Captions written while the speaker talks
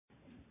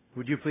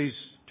Would you please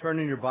turn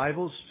in your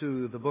Bibles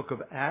to the book of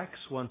Acts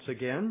once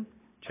again,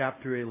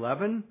 chapter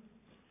 11.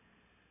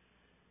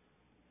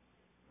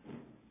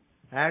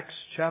 Acts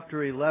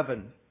chapter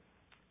 11.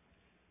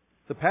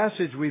 The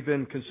passage we've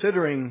been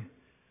considering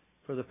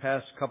for the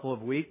past couple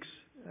of weeks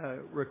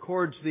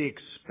records the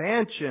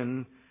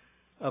expansion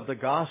of the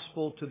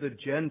gospel to the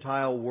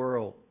Gentile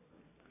world.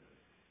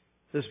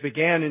 This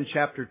began in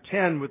chapter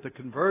 10 with the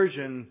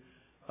conversion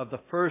of the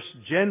first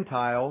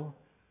Gentile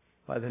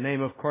by the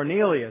name of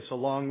Cornelius,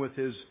 along with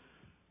his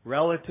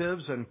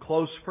relatives and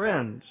close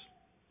friends.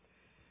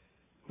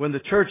 When the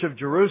church of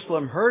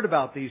Jerusalem heard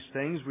about these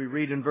things, we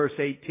read in verse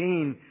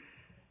 18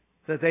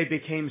 that they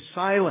became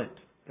silent.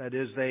 That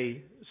is,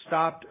 they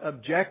stopped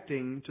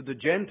objecting to the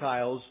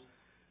Gentiles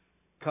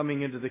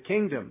coming into the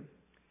kingdom.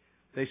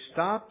 They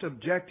stopped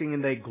objecting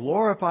and they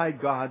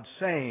glorified God,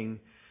 saying,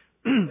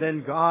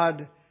 "Then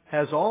God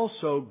has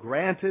also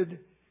granted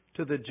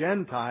to the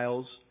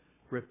Gentiles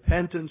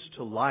repentance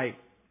to life."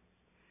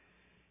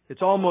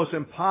 It's almost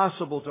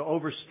impossible to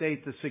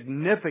overstate the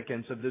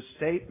significance of this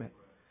statement.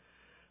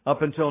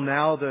 Up until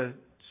now, the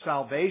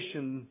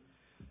salvation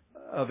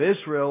of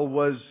Israel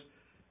was,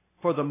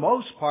 for the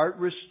most part,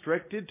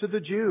 restricted to the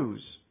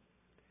Jews.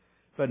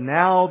 But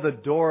now the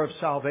door of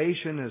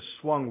salvation has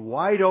swung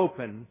wide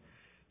open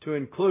to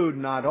include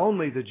not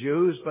only the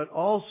Jews, but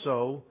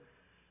also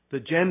the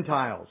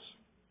Gentiles.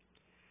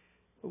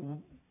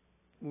 When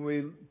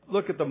we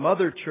look at the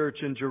mother church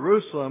in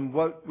Jerusalem,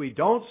 what we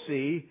don't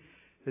see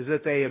is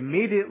that they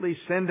immediately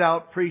send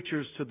out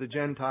preachers to the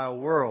Gentile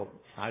world.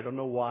 I don't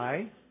know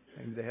why.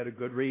 Maybe they had a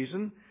good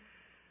reason.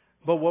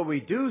 But what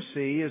we do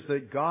see is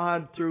that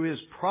God, through His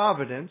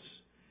providence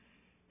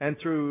and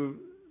through,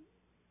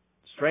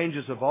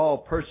 strangest of all,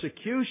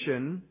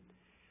 persecution,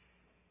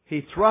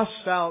 He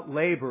thrusts out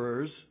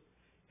laborers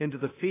into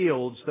the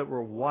fields that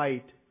were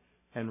white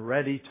and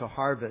ready to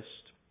harvest.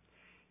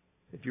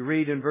 If you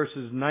read in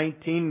verses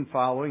 19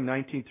 following,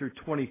 19 through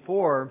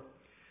 24,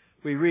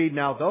 we read,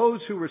 "Now those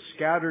who were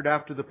scattered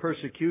after the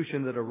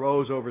persecution that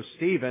arose over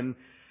Stephen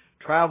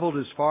traveled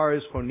as far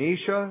as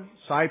Phoenicia,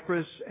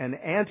 Cyprus, and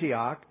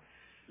Antioch,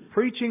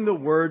 preaching the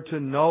word to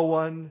no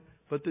one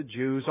but the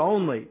Jews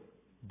only.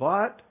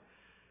 But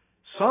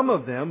some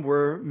of them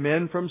were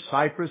men from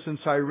Cyprus and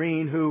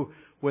Cyrene who,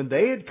 when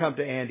they had come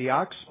to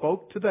Antioch,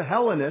 spoke to the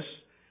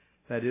Hellenists,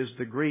 that is,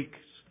 the Greeks,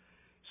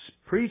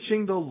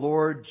 preaching the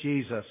Lord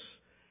Jesus.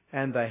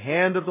 And the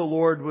hand of the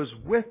Lord was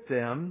with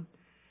them,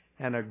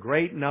 and a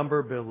great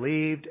number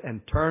believed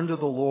and turned to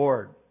the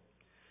Lord."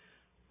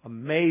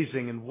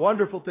 Amazing and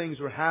wonderful things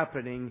were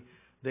happening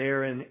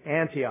there in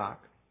Antioch.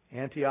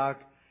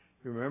 Antioch,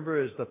 remember,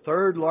 is the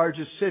third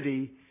largest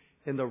city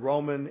in the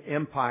Roman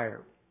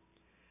Empire.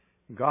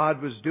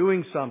 God was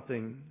doing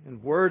something,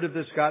 and word of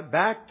this got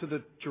back to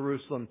the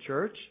Jerusalem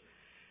church,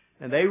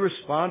 and they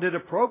responded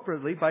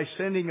appropriately by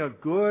sending a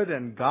good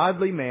and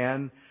godly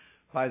man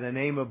by the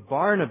name of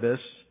Barnabas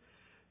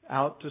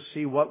out to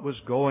see what was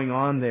going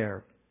on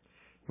there.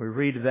 We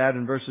read that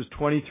in verses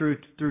 20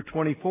 through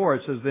 24.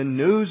 It says, "Then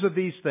news of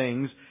these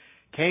things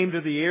came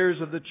to the ears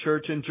of the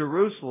church in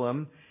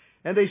Jerusalem,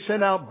 and they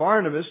sent out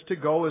Barnabas to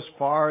go as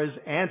far as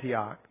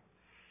Antioch.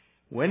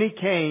 When he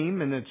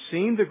came and had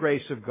seen the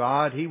grace of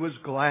God, he was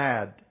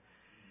glad,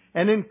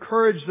 and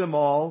encouraged them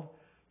all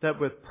that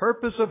with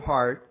purpose of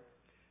heart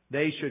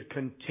they should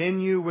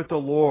continue with the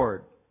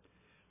Lord.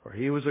 For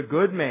he was a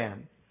good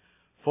man,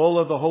 full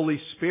of the Holy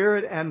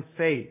Spirit and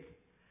faith.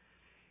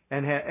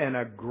 And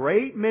a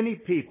great many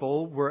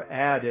people were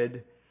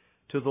added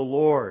to the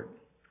Lord."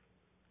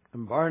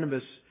 And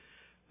Barnabas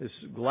is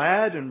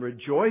glad and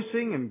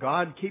rejoicing, and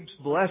God keeps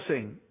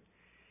blessing.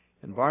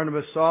 And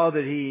Barnabas saw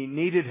that he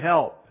needed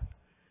help.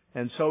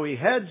 And so he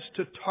heads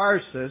to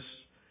Tarsus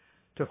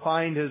to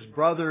find his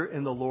brother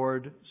in the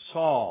Lord,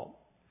 Saul.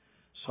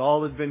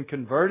 Saul had been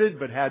converted,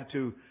 but had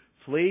to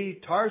flee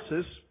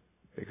Tarsus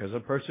because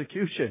of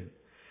persecution.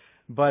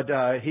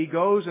 But he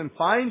goes and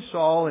finds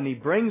Saul, and he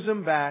brings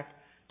him back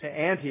to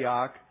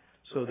Antioch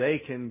so they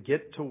can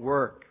get to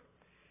work.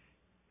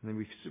 And then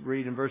we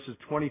read in verses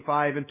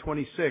 25 and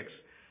 26,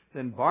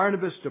 "Then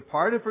Barnabas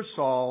departed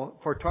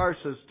for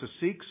Tarsus to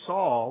seek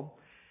Saul,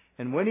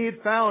 and when he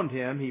had found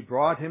him, he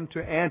brought him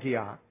to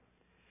Antioch.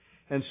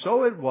 And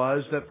so it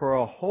was that for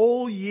a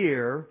whole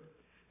year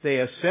they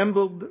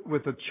assembled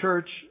with the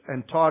church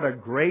and taught a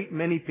great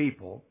many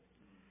people."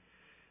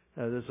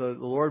 The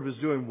Lord was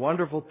doing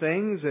wonderful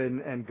things,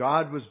 and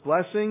God was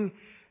blessing,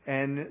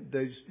 and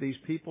these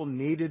people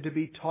needed to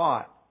be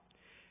taught.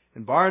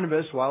 And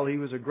Barnabas, while he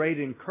was a great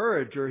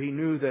encourager, he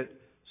knew that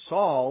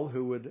Saul,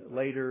 who would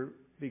later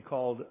be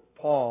called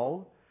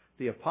Paul,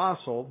 the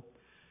apostle,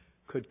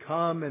 could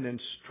come and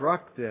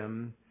instruct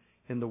them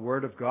in the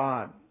Word of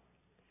God.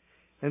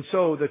 And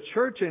so the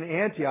church in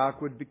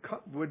Antioch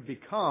would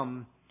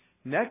become,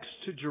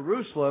 next to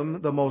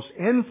Jerusalem, the most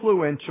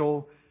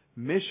influential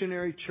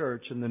missionary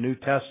church in the New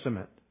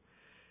Testament.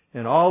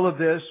 And all of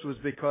this was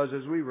because,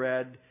 as we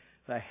read,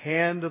 the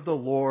hand of the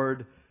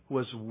Lord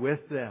was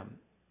with them.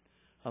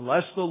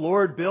 Unless the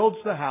Lord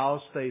builds the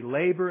house, they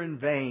labor in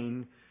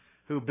vain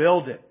who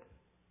build it.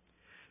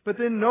 But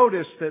then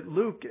notice that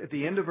Luke, at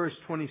the end of verse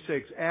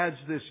 26, adds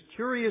this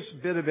curious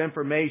bit of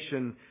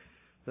information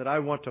that I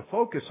want to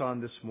focus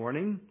on this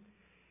morning.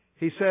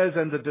 He says,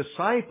 and the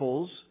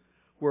disciples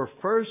were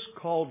first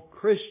called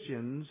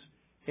Christians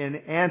in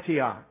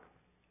Antioch.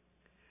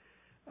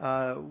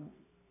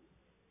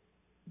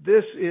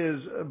 This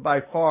is by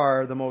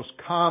far the most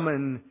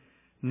common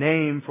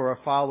name for a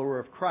follower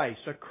of Christ,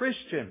 a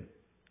Christian.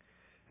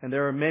 And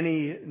there are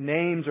many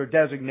names or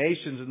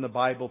designations in the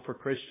Bible for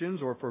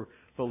Christians or for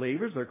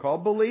believers. They're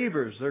called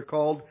believers. They're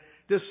called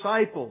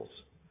disciples,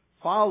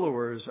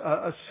 followers,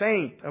 a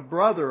saint, a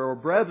brother or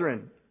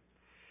brethren.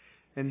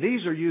 And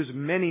these are used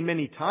many,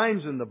 many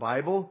times in the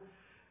Bible.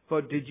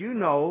 But did you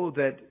know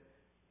that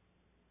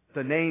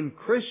the name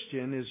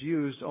Christian is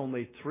used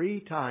only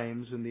 3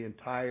 times in the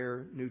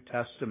entire New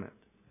Testament?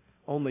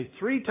 Only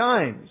 3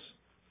 times.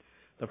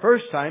 The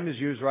first time is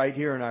used right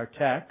here in our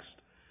text.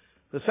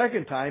 The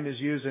second time is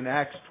used in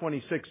Acts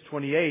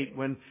 26:28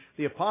 when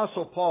the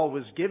Apostle Paul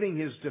was giving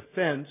his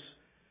defense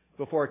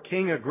before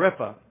King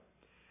Agrippa.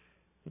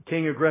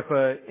 King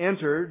Agrippa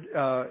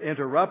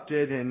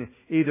interrupted and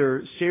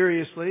either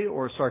seriously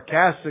or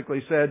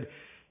sarcastically said,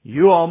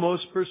 "You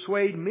almost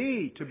persuade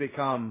me to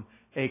become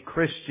a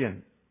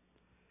Christian."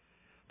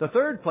 The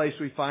third place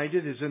we find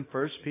it is in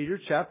 1 Peter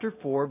chapter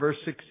 4, verse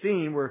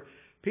 16, where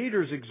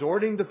Peter's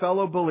exhorting the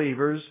fellow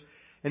believers,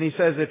 and he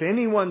says, if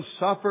anyone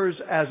suffers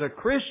as a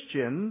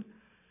Christian,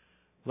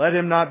 let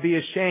him not be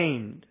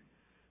ashamed,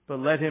 but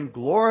let him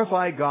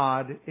glorify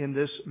God in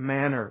this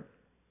manner.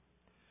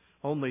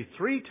 Only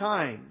 3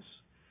 times,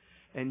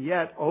 and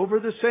yet over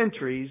the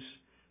centuries,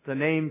 the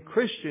name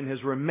Christian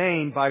has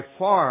remained by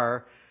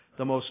far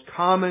the most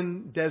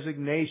common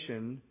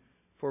designation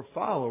for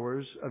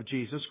followers of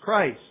Jesus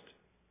Christ.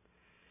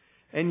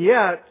 And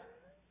yet,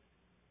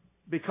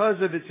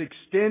 because of its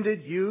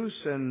extended use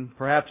and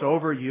perhaps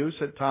overuse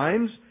at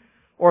times,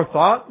 or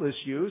thoughtless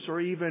use,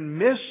 or even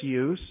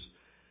misuse,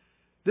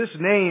 this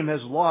name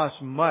has lost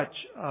much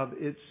of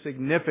its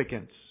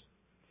significance.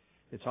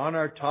 It's on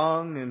our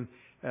tongue and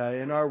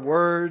in our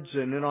words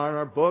and on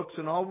our books,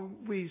 and all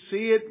we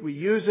see it, we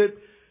use it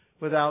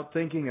without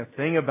thinking a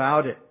thing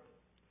about it.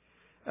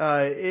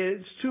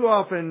 It's too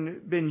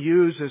often been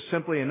used as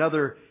simply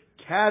another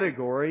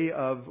category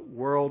of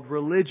world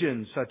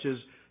religions, such as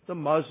the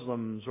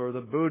Muslims or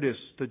the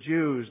Buddhists, the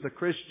Jews, the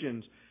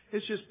Christians.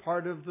 It's just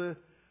part of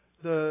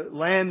the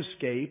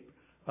landscape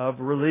of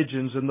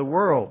religions in the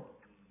world.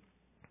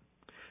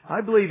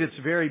 I believe it's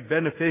very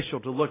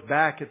beneficial to look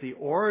back at the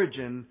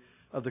origin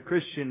of the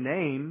Christian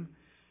name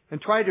and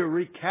try to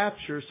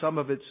recapture some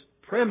of its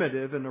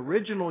primitive and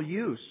original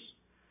use.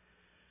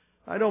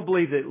 I don't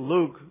believe that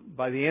Luke,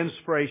 by the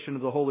inspiration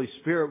of the Holy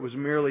Spirit, was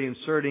merely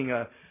inserting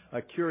a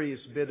curious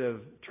bit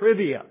of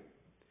trivia.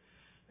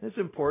 It's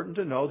important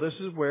to know this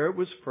is where it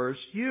was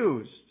first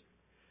used.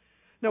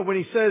 Now, when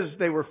he says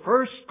they were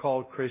first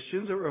called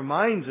Christians, it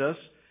reminds us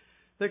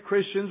that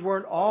Christians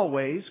weren't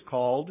always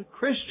called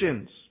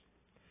Christians.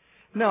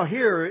 Now,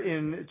 here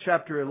in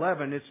chapter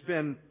 11, it's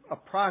been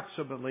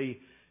approximately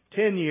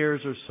 10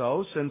 years or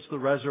so since the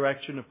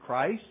resurrection of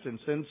Christ and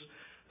since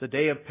the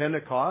day of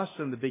Pentecost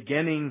and the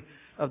beginning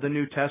of the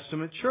New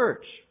Testament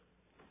church.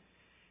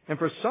 And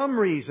for some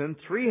reason,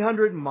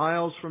 300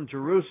 miles from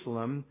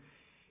Jerusalem,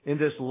 in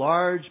this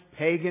large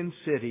pagan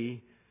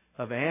city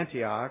of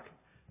Antioch,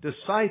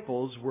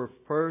 disciples were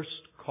first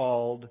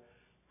called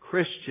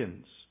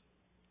Christians.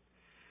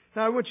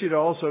 Now I want you to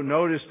also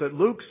notice that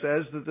Luke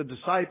says that the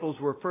disciples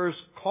were first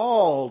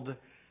called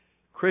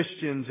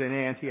Christians in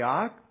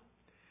Antioch.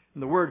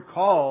 And the word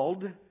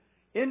called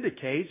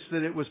indicates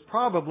that it was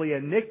probably a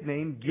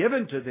nickname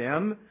given to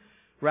them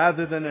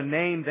rather than a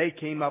name they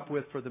came up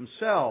with for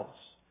themselves.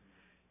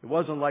 It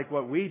wasn't like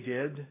what we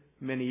did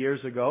many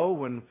years ago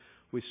when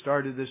we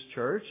started this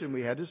church and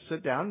we had to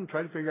sit down and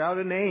try to figure out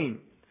a name.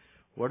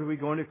 What are we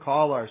going to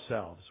call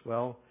ourselves?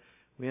 Well,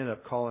 we ended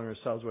up calling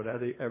ourselves what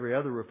every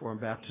other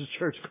Reformed Baptist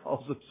church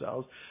calls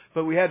themselves.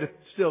 But we had to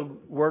still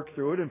work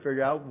through it and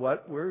figure out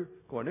what we're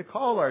going to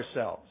call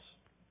ourselves.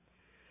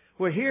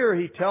 Well, here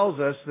he tells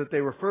us that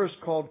they were first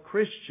called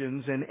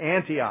Christians in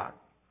Antioch.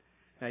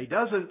 Now, he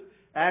doesn't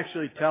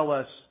actually tell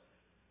us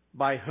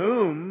by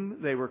whom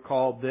they were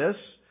called this,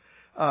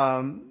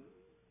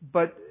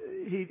 but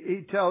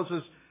he tells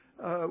us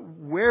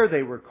where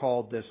they were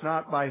called this,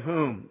 not by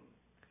whom.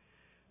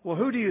 Well,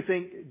 who do you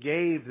think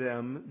gave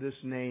them this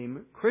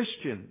name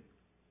Christian?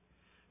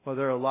 Well,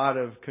 there are a lot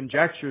of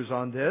conjectures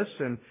on this,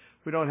 and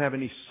we don't have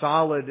any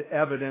solid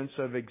evidence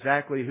of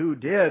exactly who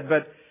did,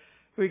 but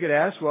we could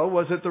ask, well,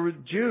 was it the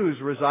Jews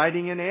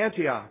residing in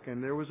Antioch?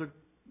 And there was a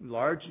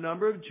large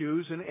number of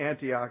Jews in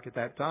Antioch at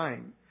that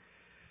time.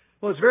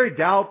 Well, it's very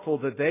doubtful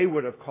that they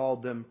would have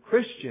called them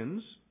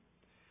Christians,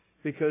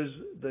 because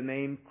the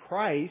name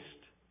Christ,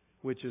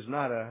 which is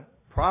not a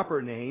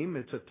proper name,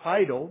 it's a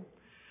title,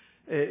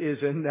 is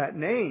in that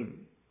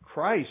name,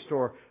 Christ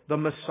or the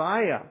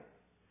Messiah.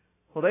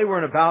 Well, they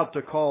weren't about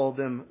to call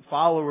them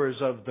followers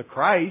of the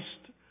Christ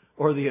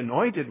or the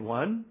Anointed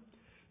One,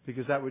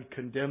 because that would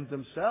condemn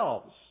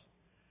themselves.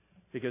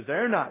 because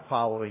they're not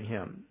following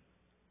him.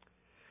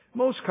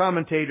 Most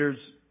commentators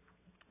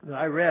that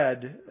I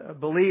read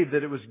believe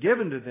that it was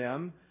given to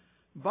them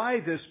by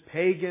this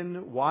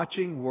pagan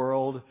watching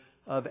world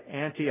of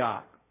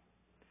Antioch.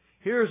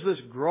 Here's this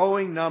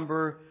growing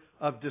number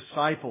of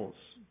disciples.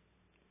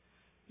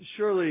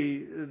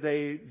 Surely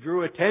they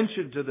drew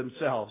attention to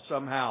themselves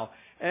somehow.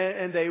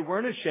 And they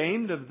weren't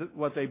ashamed of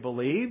what they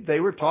believed. They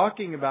were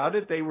talking about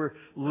it. They were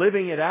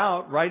living it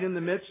out right in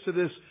the midst of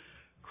this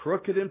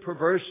crooked and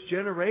perverse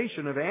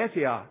generation of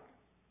Antioch.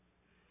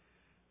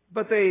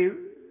 But they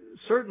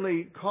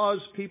certainly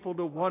caused people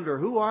to wonder,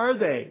 who are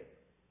they?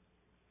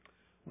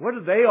 What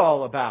are they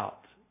all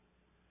about?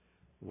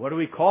 What do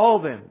we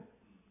call them?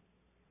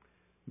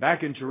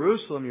 Back in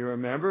Jerusalem, you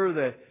remember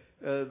that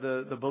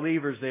the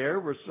believers there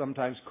were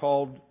sometimes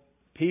called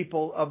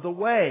people of the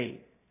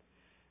way.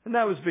 And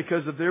that was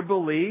because of their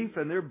belief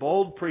and their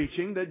bold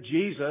preaching that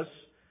Jesus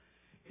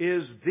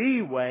is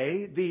the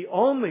way, the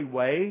only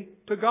way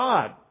to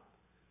God.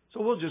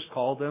 So we'll just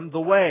call them the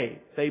way.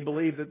 They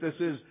believe that this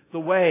is the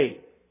way.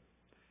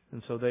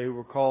 And so they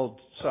were called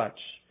such.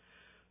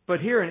 But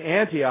here in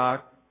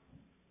Antioch,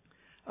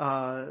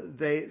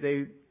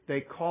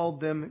 they called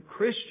them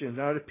Christians.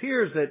 Now it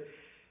appears that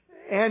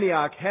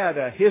Antioch had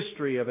a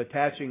history of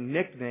attaching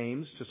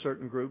nicknames to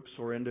certain groups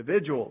or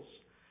individuals.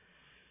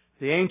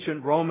 The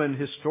ancient Roman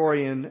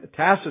historian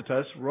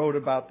Tacitus wrote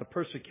about the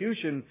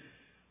persecution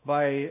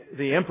by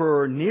the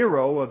Emperor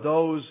Nero of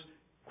those,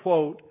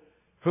 quote,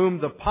 whom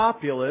the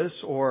populace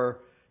or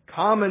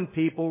common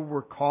people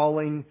were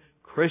calling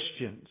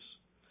Christians.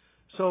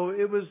 So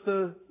it was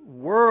the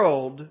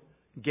world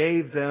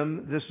gave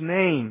them this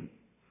name.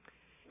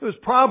 It was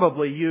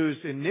probably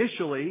used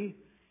initially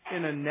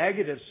in a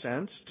negative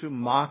sense to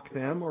mock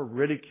them or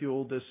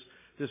ridicule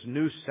this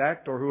new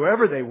sect or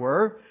whoever they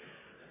were.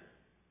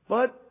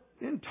 But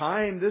in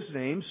time, this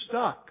name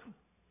stuck.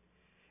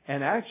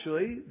 And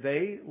actually,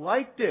 they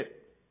liked it.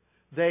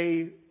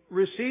 They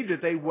received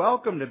it. They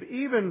welcomed it.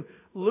 Even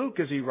Luke,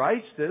 as he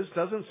writes this,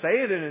 doesn't say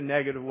it in a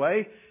negative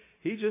way.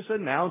 He just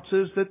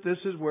announces that this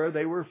is where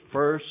they were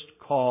first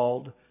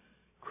called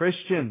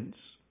Christians.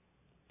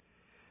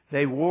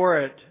 They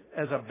wore it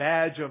as a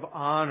badge of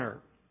honor.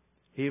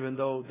 Even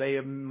though they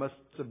must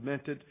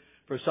submit it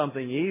for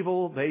something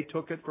evil, they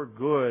took it for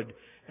good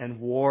and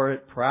wore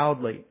it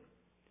proudly.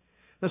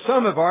 Now,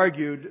 some have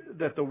argued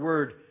that the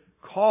word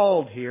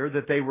called here,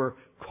 that they were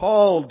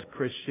called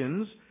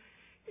Christians,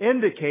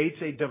 indicates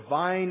a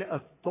divine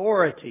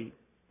authority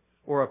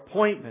or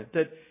appointment,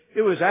 that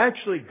it was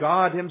actually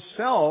God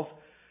Himself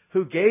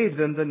who gave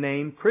them the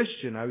name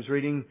Christian. I was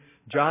reading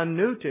John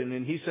Newton,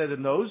 and he said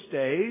in those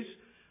days,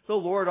 the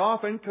Lord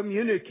often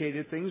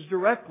communicated things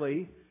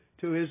directly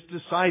to His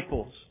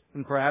disciples.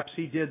 And perhaps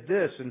He did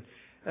this, and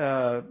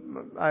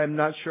I'm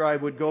not sure I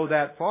would go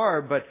that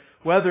far, but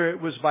whether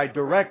it was by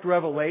direct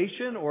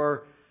revelation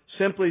or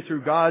simply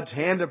through God's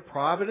hand of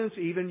providence,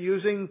 even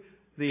using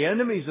the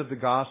enemies of the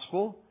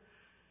gospel,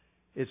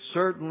 it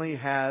certainly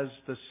has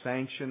the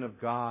sanction of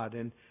God.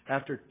 And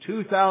after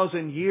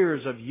 2,000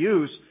 years of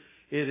use,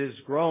 it has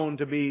grown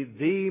to be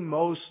the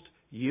most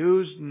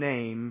used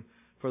name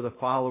for the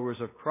followers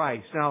of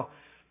Christ. Now,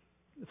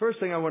 the first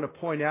thing I want to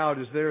point out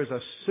is there is a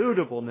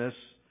suitableness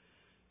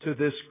to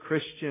this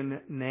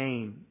Christian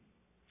name.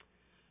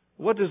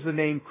 What does the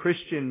name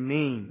Christian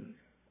mean?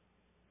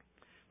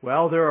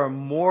 Well, there are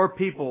more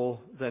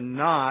people than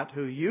not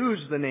who use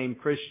the name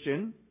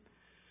Christian,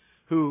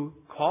 who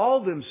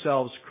call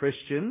themselves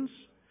Christians,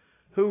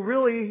 who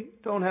really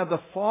don't have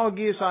the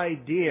foggiest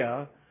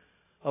idea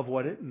of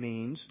what it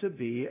means to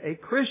be a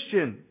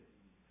Christian.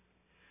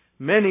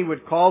 Many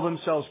would call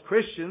themselves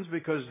Christians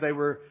because they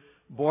were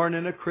born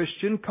in a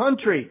Christian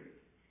country.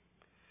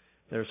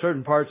 There are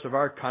certain parts of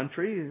our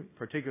country,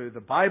 particularly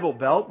the Bible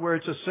Belt, where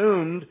it's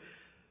assumed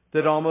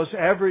that almost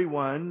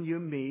everyone you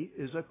meet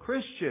is a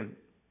Christian.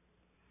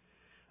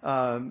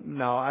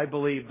 Now, I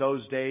believe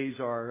those days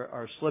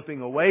are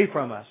slipping away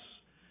from us.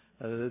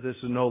 This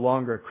is no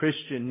longer a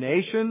Christian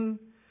nation,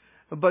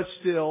 but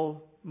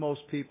still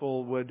most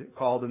people would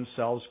call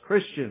themselves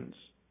Christians.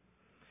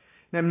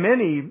 Now,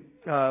 many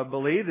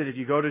believe that if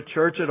you go to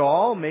church at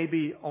all,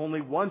 maybe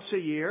only once a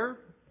year,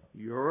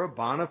 you're a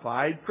bona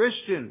fide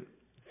Christian.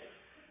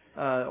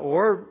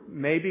 Or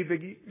maybe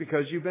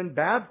because you've been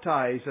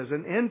baptized as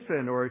an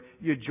infant, or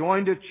you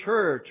joined a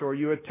church, or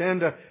you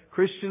attend a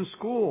Christian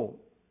school.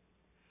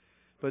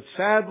 But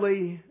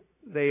sadly,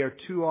 they are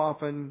too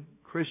often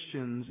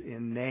Christians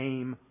in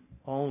name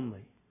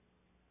only.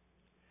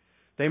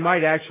 They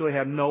might actually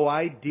have no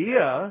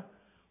idea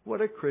what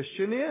a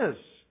Christian is.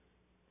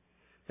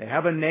 They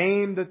have a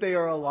name that they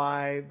are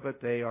alive,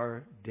 but they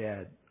are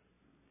dead.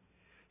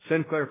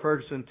 Sinclair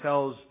Ferguson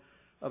tells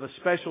of a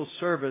special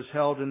service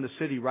held in the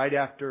city right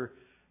after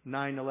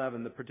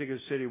 9/11, the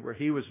particular city where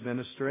he was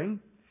ministering.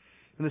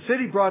 And the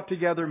city brought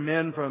together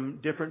men from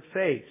different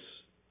faiths.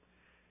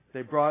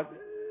 They brought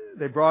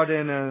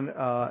in an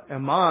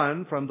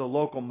imam from the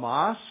local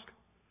mosque,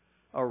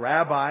 a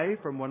rabbi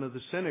from one of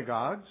the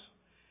synagogues,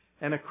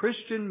 and a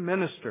Christian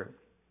minister.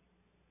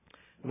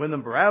 When the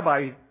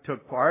rabbi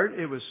took part,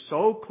 it was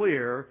so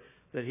clear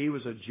that he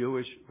was a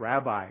Jewish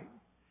rabbi.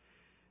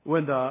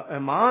 When the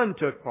imam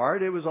took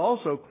part, it was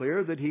also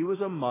clear that he was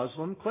a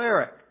Muslim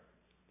cleric.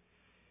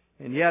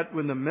 And yet,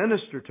 when the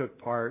minister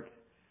took part,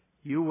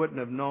 you wouldn't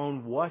have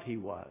known what he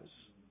was.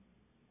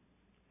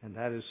 And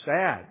that is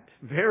sad,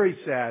 very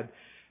sad.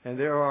 And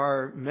there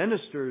are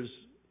ministers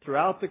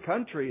throughout the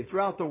country,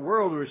 throughout the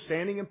world, who are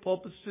standing in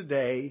pulpits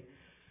today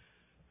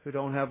who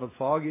don't have the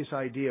foggiest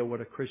idea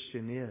what a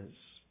Christian is.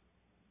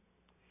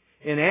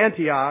 In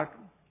Antioch,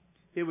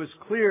 it was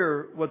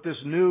clear what this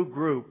new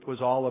group was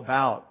all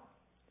about.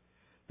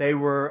 They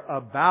were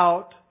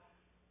about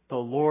the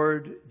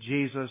Lord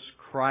Jesus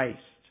Christ.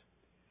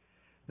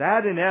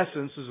 That, in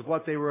essence, is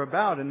what they were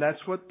about, and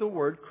that's what the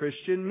word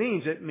Christian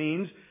means. It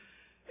means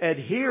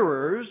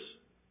adherers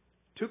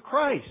to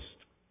Christ.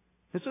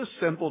 It's a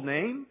simple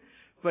name,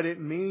 but it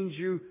means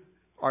you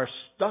are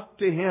stuck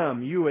to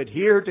Him. You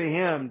adhere to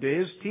Him, to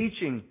His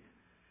teaching.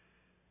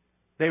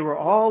 They were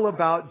all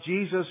about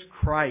Jesus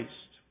Christ.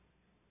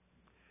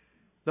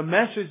 The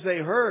message they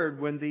heard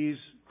when these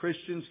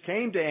Christians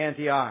came to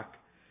Antioch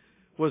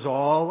was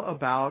all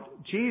about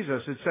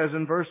Jesus. It says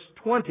in verse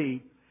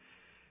 20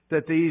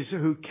 that these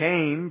who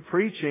came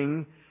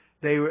preaching,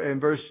 they were in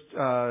verse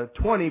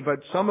 20, but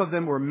some of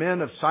them were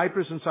men of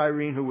Cyprus and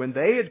Cyrene who, when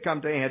they had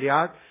come to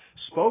Antioch,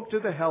 spoke to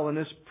the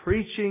Hellenists,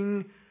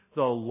 preaching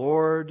the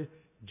Lord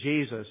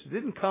Jesus. It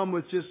didn't come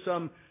with just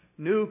some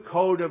new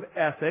code of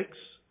ethics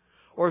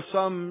or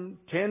some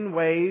 10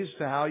 ways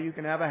to how you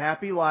can have a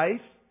happy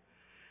life.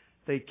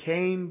 They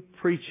came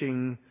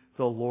preaching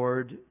the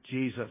Lord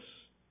Jesus.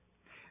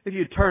 If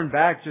you turn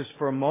back just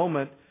for a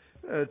moment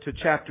to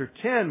chapter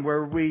 10,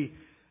 where we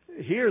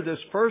hear this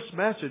first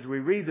message, we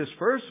read this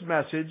first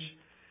message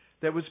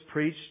that was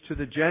preached to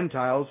the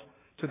Gentiles,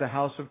 to the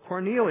house of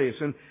Cornelius.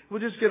 And we'll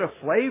just get a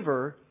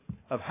flavor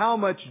of how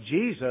much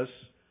Jesus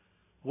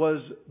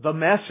was the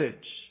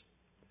message.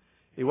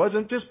 He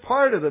wasn't just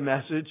part of the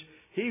message,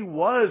 He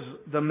was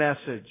the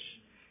message.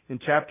 In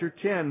chapter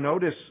 10,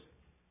 notice,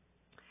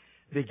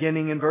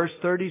 beginning in verse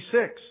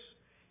 36,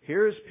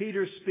 here is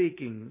Peter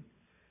speaking.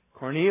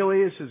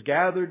 Cornelius is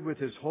gathered with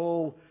his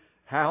whole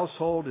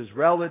household, his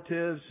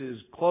relatives, his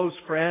close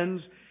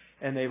friends,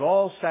 and they've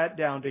all sat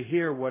down to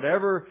hear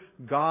whatever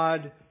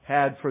God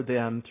had for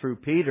them through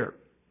Peter.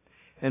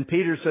 And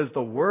Peter says,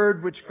 the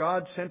word which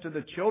God sent to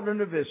the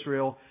children of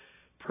Israel,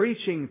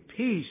 preaching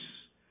peace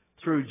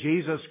through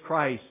Jesus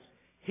Christ.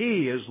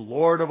 He is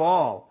Lord of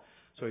all.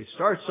 So he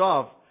starts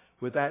off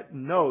with that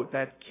note,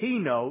 that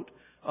keynote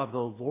of the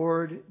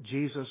Lord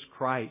Jesus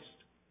Christ.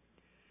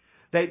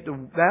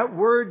 That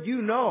word,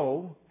 you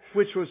know,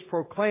 which was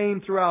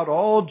proclaimed throughout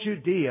all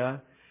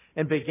Judea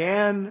and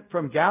began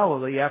from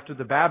Galilee after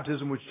the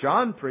baptism which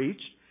John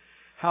preached,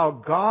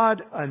 how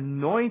God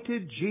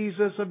anointed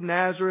Jesus of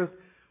Nazareth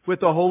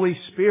with the Holy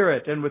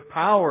Spirit and with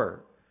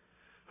power,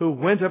 who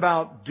went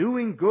about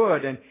doing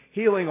good and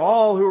healing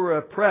all who were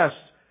oppressed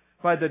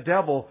by the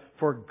devil,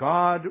 for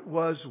God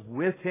was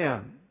with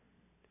Him.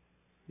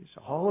 It's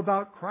all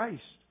about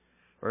Christ.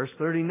 Verse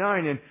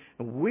 39,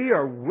 and we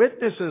are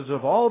witnesses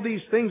of all these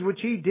things which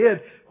He did,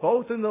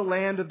 both in the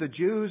land of the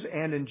Jews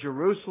and in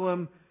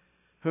Jerusalem,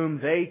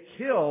 whom they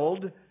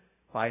killed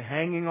by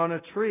hanging on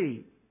a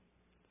tree.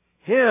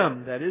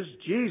 Him, that is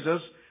Jesus,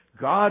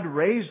 God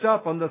raised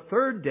up on the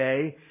third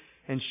day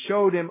and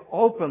showed Him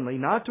openly,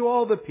 not to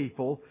all the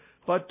people,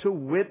 but to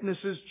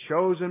witnesses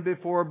chosen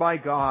before by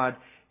God,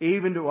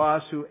 even to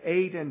us who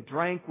ate and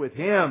drank with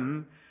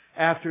Him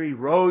after He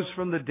rose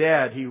from the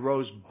dead. He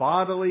rose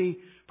bodily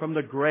from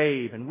the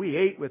grave, and we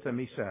ate with Him,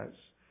 he says.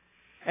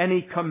 And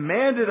He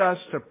commanded us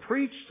to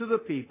preach to the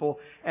people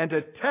and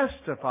to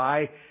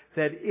testify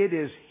that it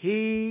is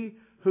He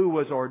who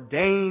was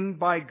ordained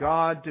by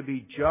God to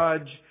be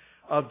judge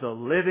of the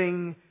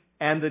living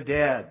and the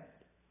dead.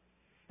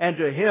 And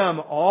to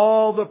Him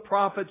all the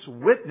prophets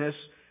witness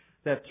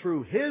that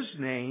through His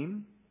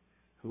name,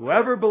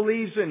 whoever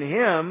believes in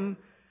Him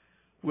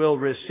will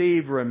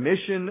receive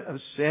remission of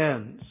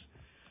sins.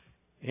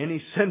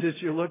 Any sentence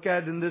you look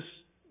at in this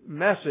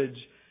message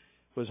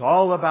was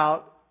all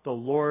about the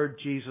Lord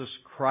Jesus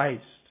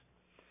Christ.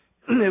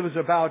 It was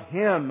about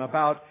Him,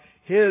 about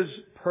His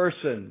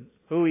person,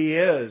 who He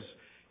is,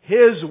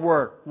 His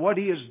work, what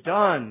He has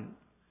done,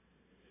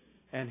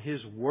 and His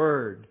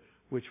Word,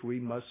 which we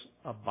must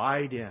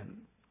abide in.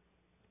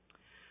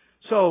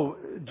 So,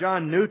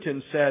 John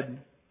Newton said,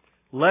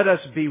 let us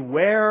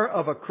beware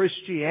of a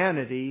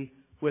Christianity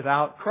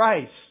without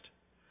Christ.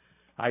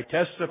 I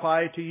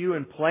testify to you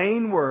in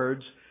plain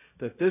words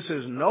that this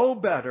is no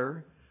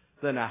better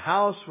than a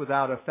house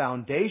without a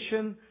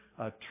foundation,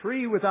 a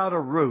tree without a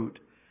root,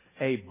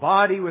 a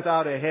body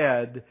without a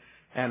head,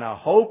 and a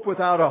hope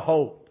without a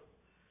hope.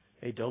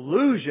 A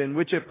delusion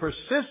which if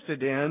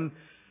persisted in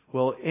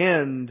will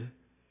end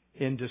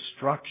in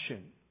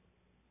destruction.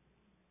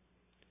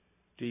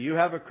 Do you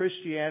have a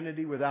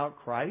Christianity without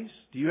Christ?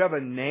 Do you have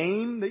a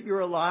name that you're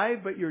alive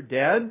but you're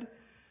dead?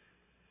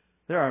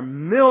 There are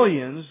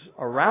millions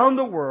around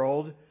the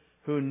world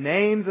who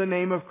name the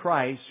name of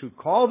Christ, who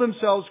call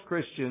themselves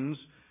Christians,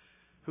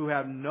 who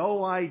have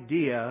no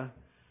idea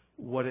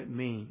what it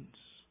means.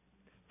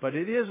 But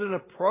it is an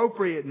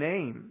appropriate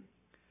name.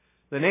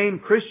 The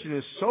name Christian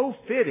is so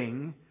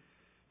fitting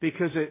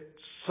because it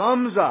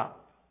sums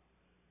up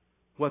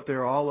what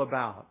they're all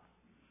about.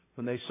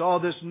 When they saw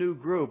this new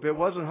group, it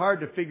wasn't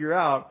hard to figure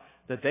out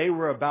that they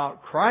were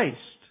about Christ.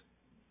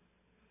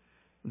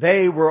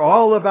 They were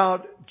all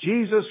about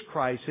Jesus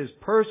Christ, His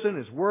person,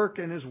 His work,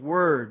 and His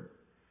word.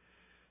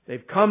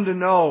 They've come to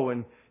know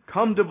and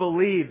come to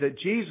believe that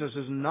Jesus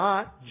is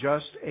not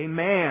just a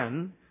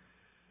man,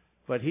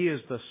 but He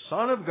is the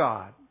Son of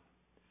God,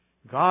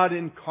 God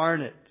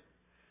incarnate,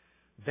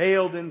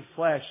 veiled in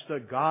flesh, the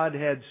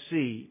Godhead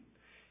seed.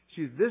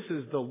 See, this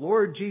is the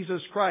Lord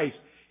Jesus Christ.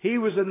 He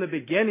was in the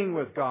beginning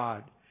with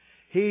God.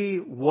 He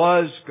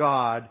was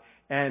God,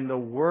 and the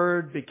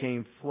Word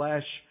became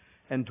flesh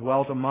and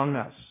dwelt among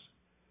us.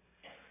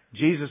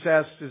 Jesus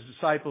asked His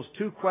disciples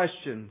two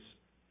questions.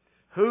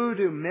 Who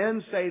do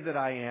men say that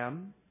I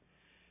am?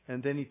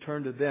 And then He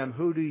turned to them,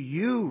 who do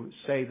you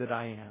say that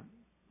I am?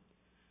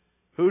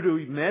 Who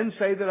do men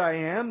say that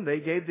I am? They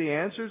gave the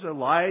answers.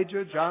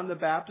 Elijah, John the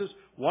Baptist,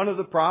 one of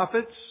the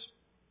prophets.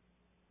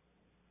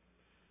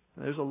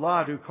 There's a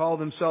lot who call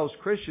themselves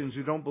Christians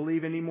who don't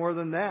believe any more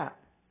than that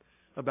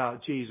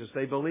about Jesus.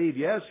 They believe,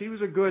 yes, He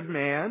was a good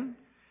man.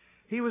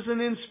 He was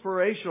an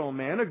inspirational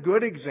man, a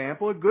good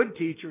example, a good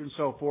teacher, and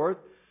so forth.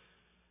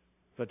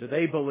 But do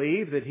they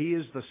believe that He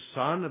is the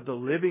Son of the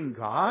living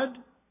God?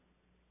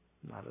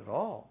 Not at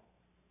all.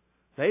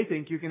 They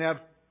think you can have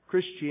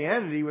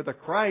Christianity with a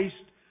Christ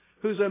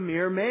who's a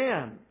mere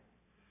man.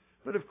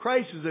 But if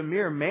Christ is a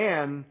mere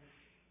man,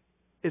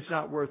 it's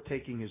not worth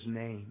taking His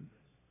name.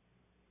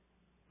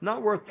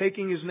 Not worth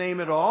taking His name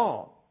at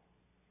all.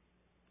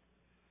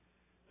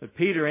 But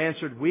Peter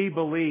answered, we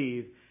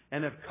believe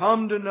and have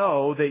come to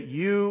know that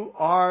you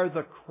are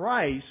the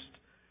Christ,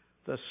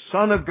 the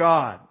Son of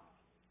God.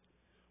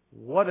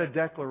 What a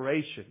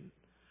declaration.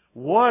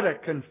 What a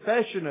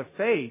confession of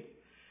faith.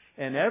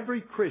 And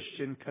every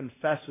Christian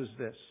confesses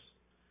this.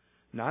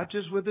 Not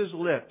just with his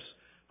lips,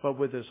 but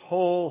with his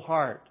whole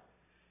heart.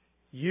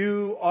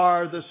 You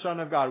are the Son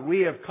of God.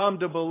 We have come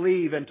to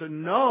believe and to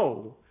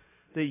know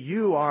that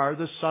you are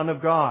the Son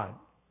of God.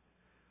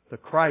 The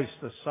Christ,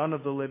 the Son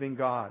of the living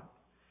God.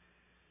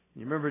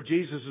 You remember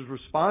Jesus'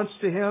 response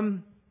to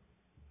him?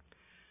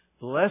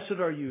 Blessed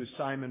are you,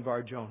 Simon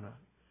Bar-Jonah.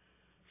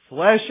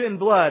 Flesh and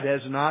blood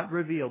has not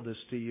revealed this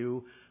to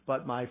you,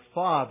 but my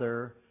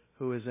Father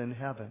who is in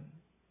heaven.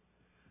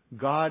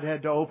 God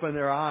had to open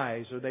their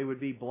eyes or they would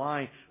be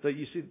blind. But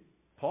you see,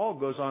 Paul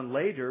goes on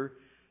later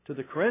to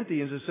the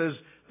Corinthians and says,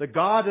 the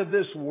God of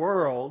this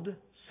world,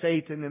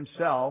 Satan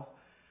himself,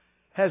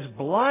 has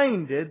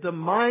blinded the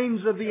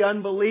minds of the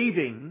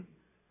unbelieving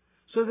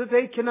so that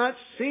they cannot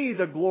see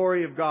the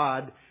glory of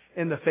God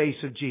in the face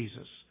of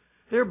Jesus.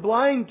 They're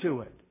blind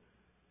to it.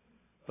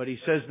 But he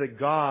says that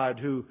God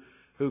who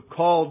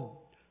called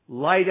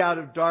light out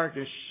of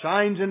darkness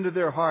shines into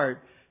their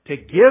heart to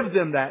give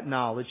them that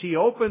knowledge. He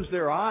opens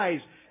their eyes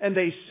and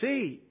they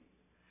see.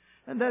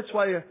 And that's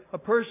why a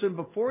person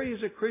before he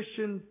is a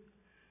Christian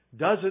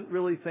doesn't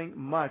really think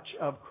much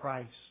of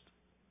Christ.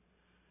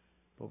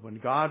 But when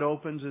God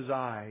opens his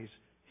eyes,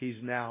 He's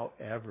now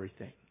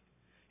everything.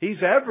 He's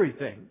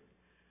everything.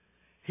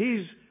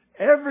 He's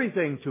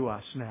everything to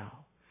us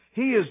now.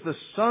 He is the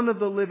Son of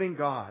the living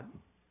God.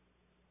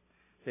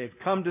 They've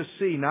come to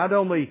see not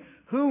only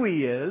who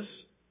He is,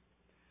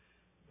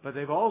 but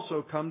they've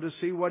also come to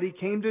see what He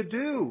came to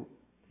do.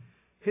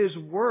 His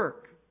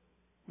work,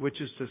 which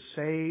is to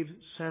save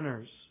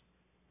sinners.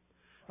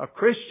 A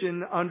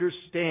Christian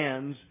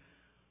understands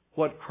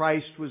what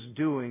Christ was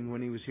doing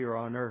when He was here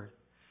on earth.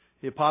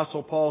 The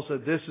Apostle Paul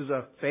said this is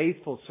a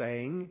faithful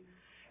saying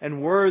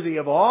and worthy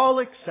of all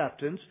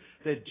acceptance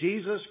that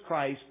Jesus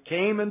Christ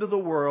came into the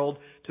world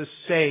to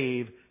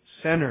save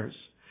sinners.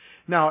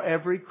 Now,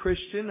 every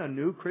Christian, a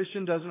new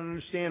Christian, doesn't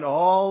understand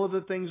all of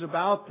the things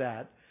about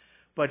that,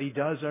 but he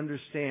does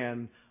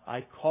understand,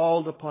 I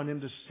called upon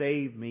Him to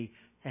save me,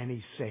 and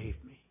He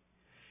saved me.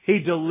 He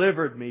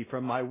delivered me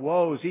from my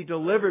woes. He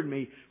delivered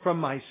me from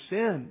my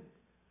sin.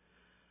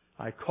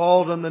 I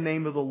called on the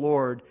name of the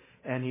Lord,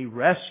 and He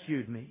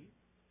rescued me.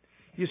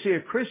 You see,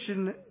 a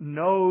Christian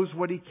knows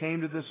what He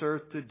came to this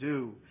earth to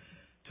do,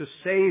 to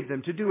save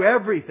them, to do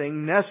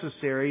everything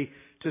necessary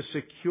to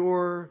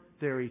secure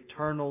their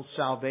eternal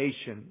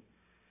salvation.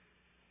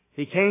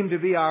 He came to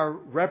be our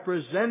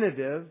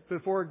representative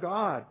before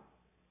God.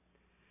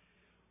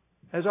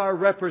 As our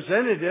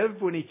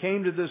representative, when He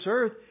came to this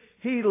earth,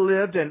 He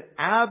lived an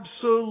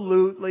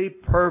absolutely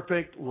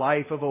perfect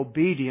life of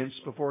obedience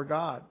before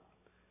God.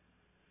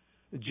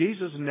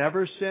 Jesus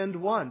never sinned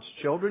once.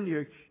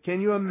 Children, can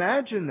you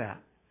imagine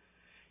that?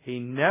 He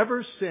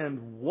never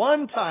sinned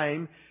one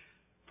time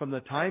from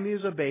the time He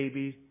was a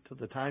baby to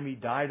the time He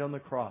died on the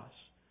cross.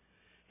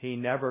 He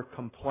never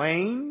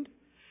complained.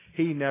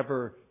 He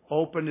never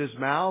opened His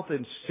mouth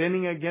in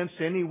sinning against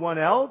anyone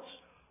else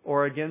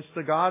or against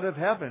the God of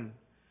heaven.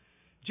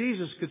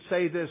 Jesus could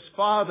say this,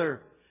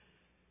 Father,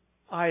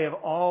 I have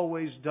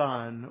always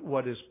done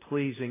what is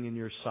pleasing in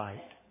your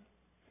sight.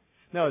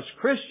 Now, as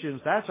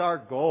Christians, that's our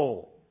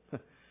goal.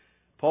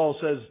 Paul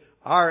says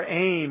our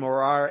aim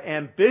or our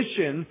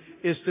ambition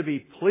is to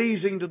be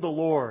pleasing to the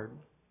Lord.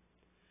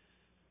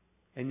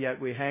 And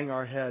yet we hang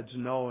our heads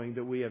knowing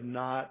that we have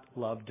not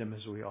loved Him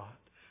as we ought.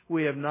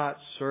 We have not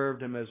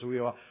served Him as we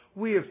ought.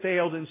 We have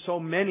failed in so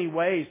many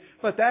ways.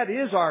 But that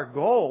is our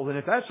goal. And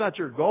if that's not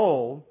your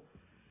goal,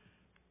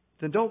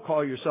 then don't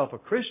call yourself a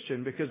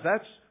Christian, because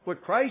that's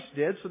what Christ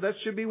did. So that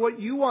should be what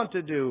you want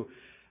to do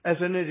as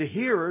an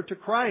adherer to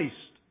Christ.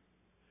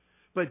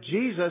 But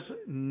Jesus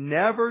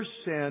never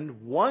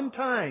sinned one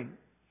time.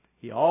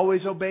 He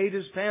always obeyed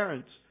His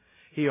parents.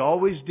 He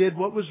always did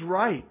what was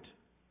right.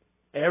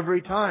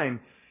 Every time.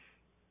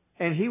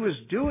 And He was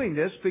doing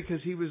this because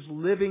He was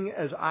living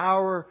as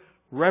our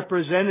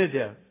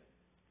representative.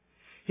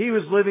 He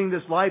was living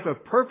this life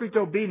of perfect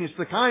obedience,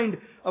 the kind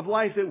of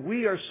life that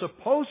we are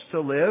supposed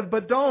to live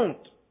but don't.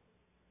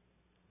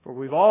 For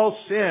we've all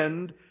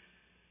sinned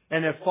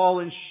and have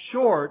fallen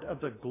short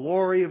of the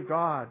glory of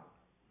God.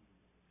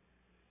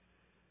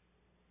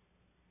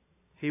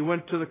 He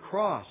went to the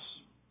cross.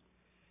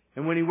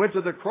 And when He went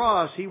to the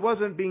cross, He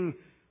wasn't being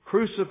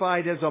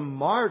crucified as a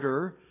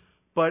martyr,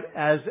 but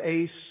as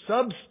a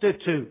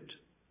substitute.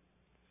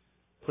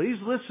 Please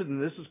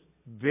listen. This is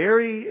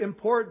very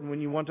important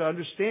when you want to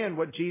understand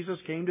what Jesus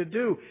came to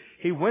do.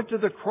 He went to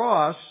the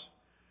cross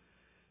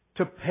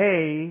to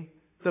pay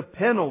the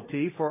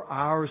penalty for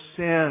our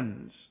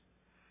sins.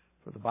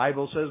 For the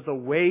Bible says the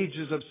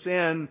wages of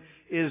sin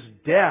is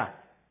death.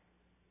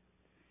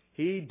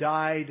 He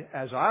died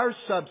as our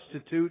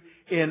substitute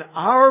in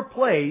our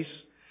place,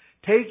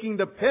 taking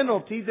the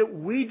penalty that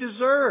we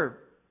deserve,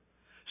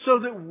 so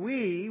that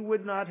we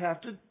would not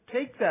have to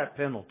take that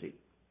penalty.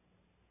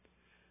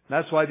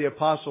 That's why the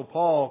Apostle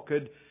Paul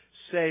could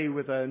say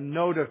with a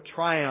note of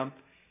triumph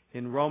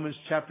in Romans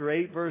chapter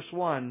 8 verse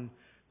 1,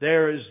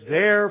 there is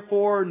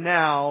therefore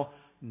now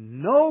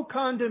no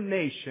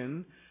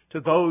condemnation to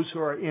those who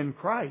are in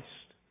Christ.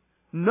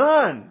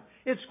 None.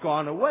 It's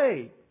gone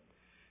away.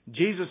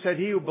 Jesus said,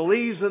 he who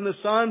believes in the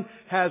Son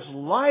has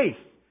life.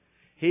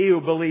 He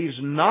who believes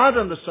not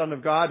in the Son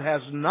of God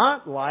has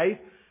not life,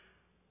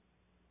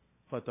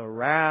 but the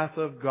wrath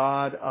of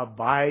God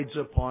abides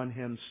upon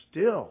him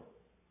still.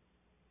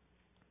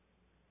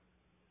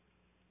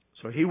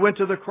 So He went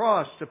to the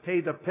cross to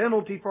pay the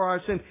penalty for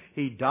our sin.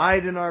 He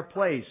died in our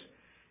place.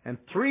 And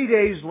 3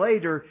 days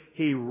later,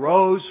 He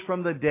rose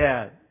from the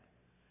dead,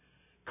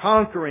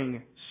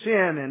 conquering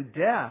sin and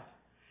death.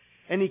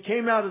 And He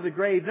came out of the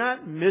grave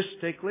not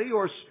mystically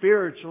or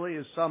spiritually,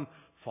 as some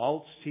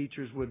false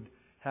teachers would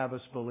have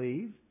us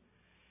believe.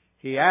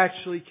 He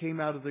actually came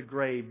out of the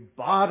grave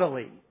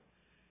bodily.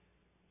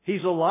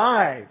 He's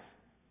alive.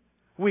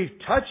 We've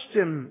touched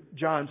Him,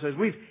 John says.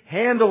 We've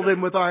handled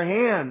Him with our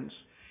hands.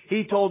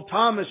 He told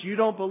Thomas, you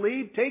don't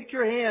believe? Take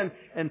your hand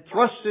and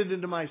thrust it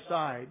into my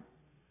side.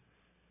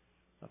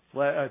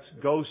 A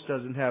ghost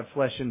doesn't have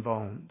flesh and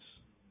bones.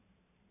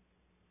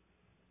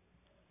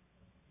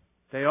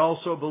 They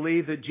also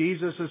believe that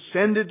Jesus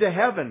ascended to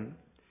heaven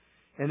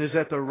and is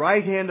at the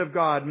right hand of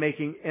God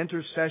making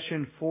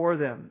intercession for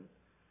them.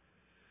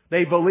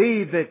 They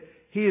believe that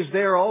He is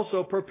there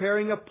also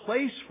preparing a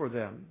place for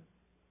them.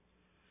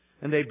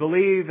 And they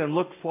believe and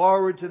look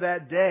forward to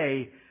that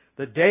day,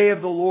 the day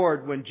of the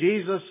Lord, when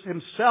Jesus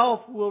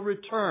Himself will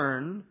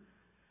return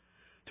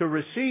to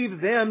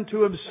receive them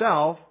to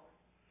Himself,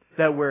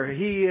 that where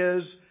He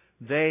is,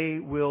 they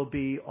will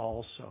be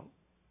also.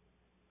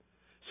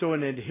 So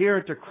an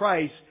adherent to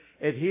Christ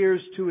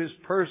adheres to His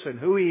person,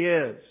 who He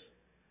is.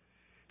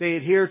 They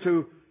adhere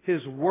to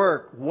His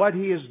work, what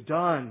He has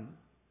done.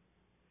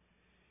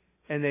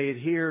 And they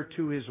adhere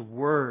to His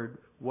word,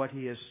 what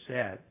He has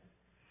said.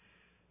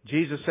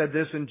 Jesus said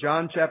this in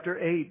John chapter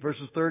 8,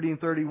 verses 30 and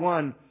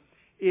 31.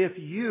 If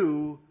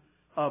you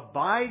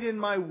abide in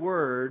my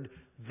word,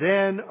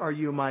 then are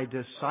you my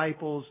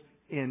disciples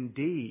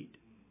indeed.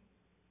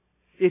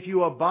 If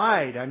you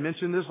abide, I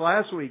mentioned this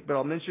last week, but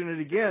I'll mention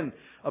it again.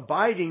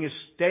 Abiding is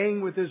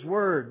staying with His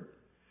word.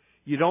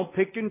 You don't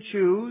pick and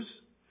choose.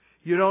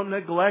 You don't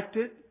neglect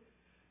it.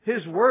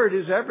 His word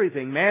is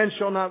everything. Man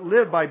shall not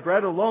live by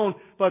bread alone,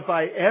 but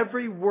by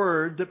every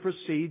word that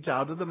proceeds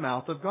out of the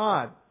mouth of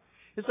God.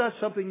 It's not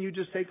something you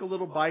just take a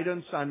little bite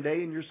on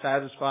Sunday and you're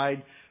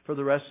satisfied for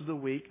the rest of the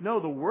week.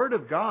 No, the Word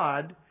of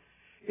God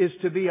is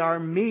to be our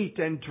meat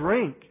and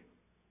drink.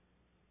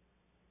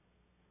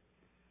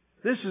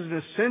 This is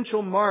an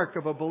essential mark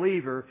of a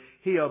believer.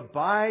 He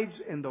abides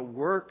in the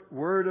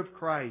word of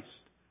Christ.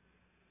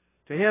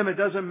 To him, it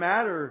doesn't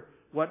matter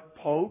what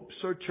popes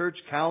or church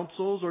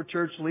councils or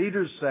church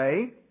leaders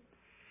say.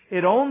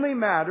 It only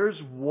matters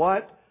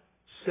what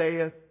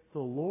saith the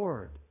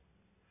Lord.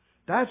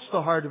 That's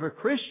the heart of a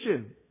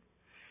Christian.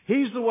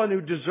 He's the one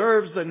who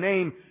deserves the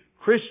name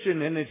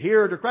Christian and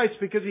adhere to Christ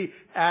because he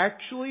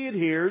actually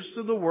adheres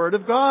to the Word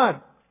of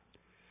God.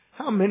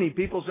 How many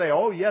people say,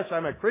 oh yes,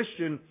 I'm a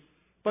Christian,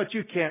 but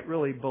you can't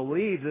really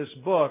believe this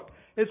book.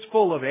 It's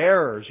full of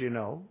errors, you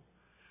know.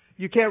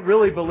 You can't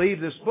really believe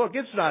this book.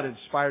 It's not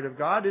inspired of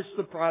God. It's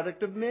the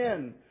product of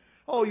men.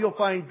 Oh, you'll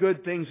find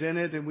good things in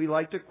it, and we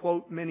like to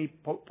quote many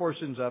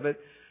portions of it,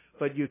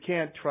 but you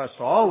can't trust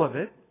all of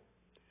it.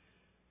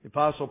 The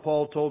Apostle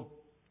Paul told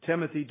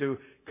Timothy to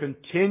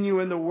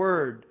continue in the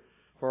Word,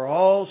 for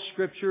all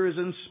Scripture is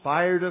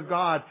inspired of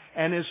God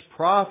and is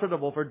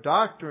profitable for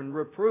doctrine,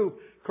 reproof,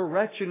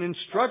 correction,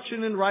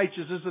 instruction in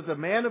righteousness, that the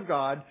man of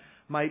God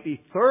might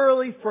be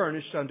thoroughly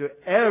furnished unto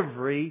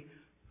every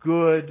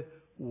good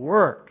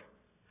work.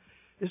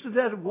 Isn't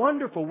that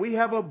wonderful? We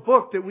have a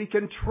book that we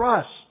can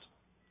trust.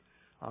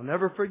 I'll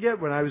never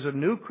forget when I was a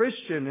new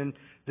Christian and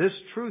this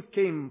truth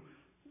came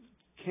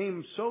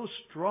so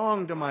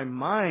strong to my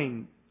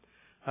mind.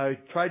 I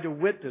tried to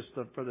witness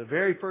for the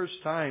very first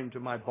time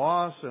to my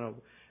boss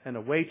and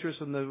a waitress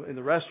in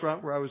the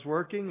restaurant where I was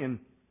working, and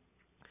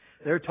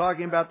they're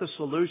talking about the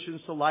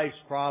solutions to life's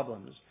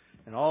problems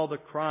and all the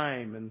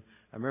crime. And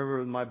I remember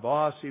with my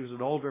boss, he was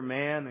an older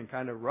man and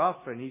kind of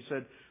rough, and he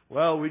said,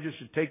 well, we just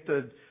should take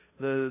the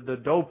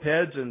dope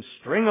heads and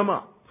string them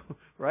up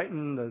right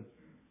on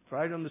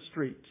the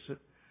streets.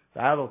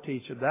 That'll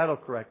teach it. That'll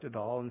correct it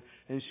all.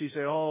 And she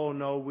said, oh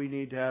no, we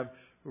need to have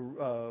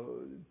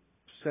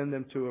send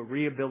them to a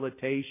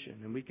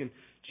rehabilitation, and we can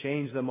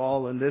change them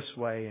all in this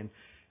way.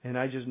 And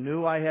I just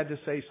knew I had to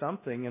say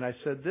something, and I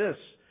said this.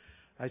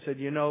 I said,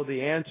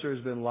 the answer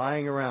has been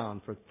lying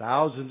around for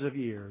thousands of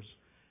years,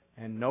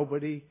 and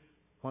nobody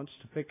wants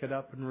to pick it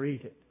up and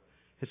read it.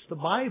 It's the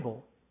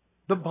Bible.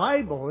 The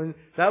Bible. And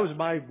that was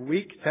my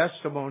weak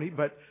testimony,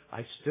 but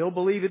I still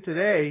believe it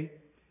today.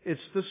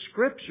 It's the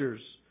Scriptures.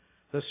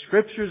 The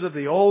Scriptures of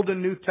the Old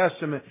and New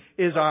Testament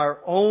is our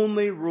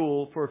only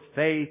rule for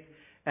faith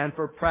and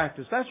for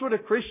practice. That's what a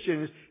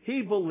Christian is.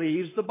 He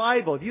believes the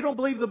Bible. If you don't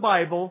believe the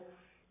Bible,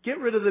 get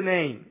rid of the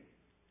name.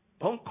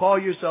 Don't call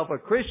yourself a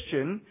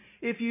Christian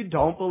if you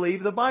don't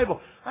believe the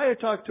Bible. I had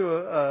talked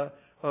to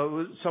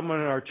someone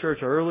in our church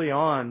early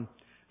on.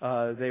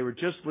 They were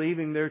just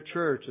leaving their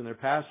church, and their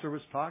pastor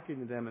was talking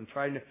to them and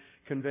trying to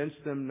convince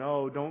them,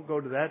 no, don't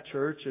go to that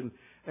church.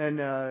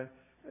 And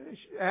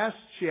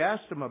she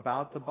asked him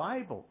about the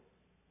Bible.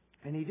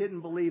 And he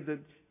didn't believe that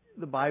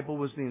the Bible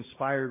was the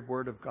inspired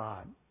Word of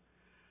God.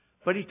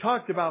 But he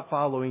talked about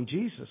following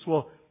Jesus.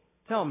 Well,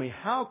 tell me,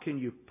 how can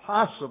you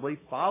possibly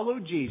follow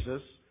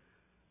Jesus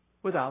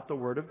without the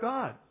Word of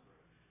God?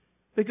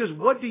 Because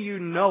what do you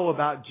know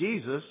about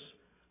Jesus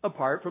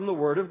apart from the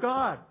Word of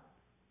God?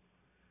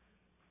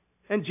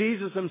 And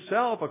Jesus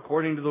Himself,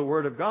 according to the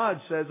Word of God,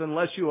 says,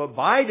 unless you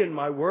abide in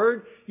my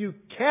Word, you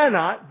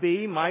cannot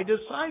be my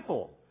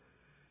disciple.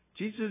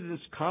 Jesus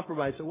didn't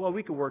compromise. Said, well,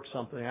 we could work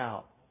something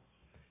out.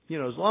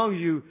 As long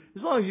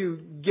as you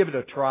give it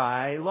a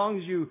try, as long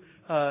as you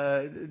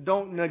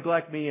don't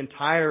neglect me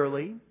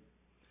entirely.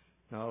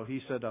 No,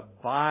 He said,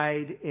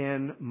 abide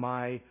in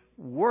my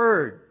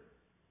Word.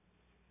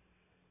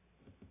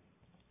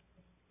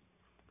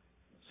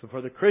 So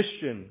for the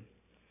Christian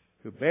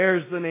who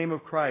bears the name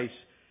of Christ,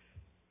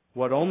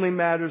 what only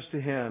matters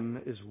to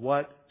him is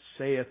what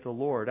saith the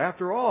Lord.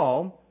 After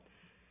all,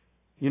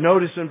 you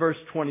notice in verse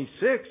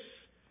 26,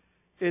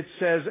 it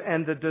says,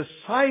 and the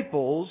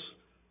disciples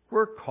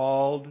were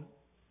called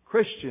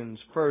Christians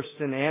first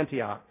in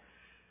Antioch.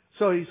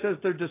 So he says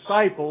they're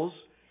disciples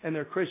and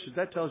they're Christians.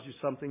 That tells you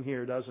something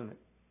here, doesn't it?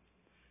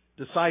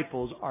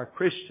 Disciples are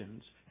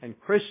Christians and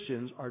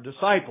Christians are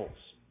disciples.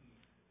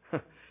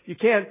 You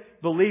can't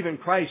believe in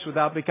Christ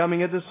without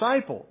becoming a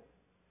disciple.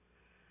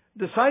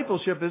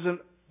 Discipleship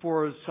isn't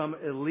for some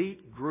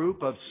elite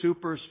group of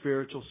super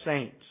spiritual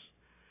saints.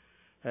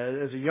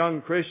 As a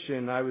young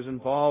Christian, I was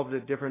involved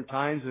at different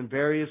times in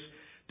various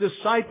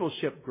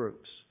discipleship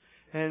groups.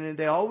 And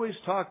they always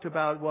talked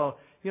about, well,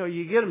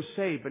 you get them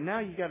saved, but now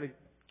you got to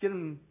get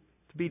them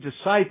to be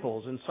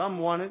disciples. And some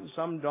want it and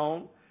some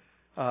don't.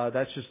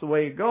 That's just the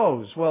way it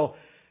goes. Well,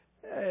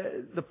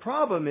 the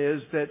problem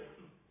is that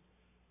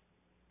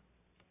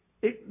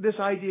this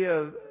idea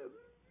of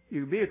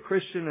you be a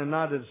Christian and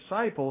not a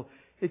disciple,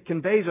 it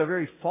conveys a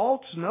very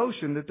false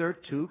notion that there are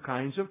two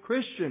kinds of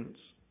Christians.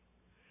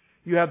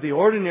 You have the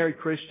ordinary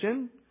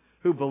Christian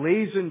who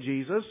believes in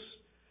Jesus,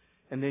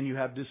 and then you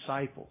have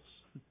disciples,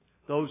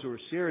 those who are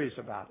serious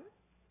about it.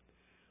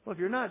 Well, if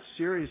you're not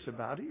serious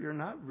about it, you're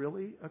not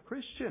really a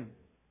Christian.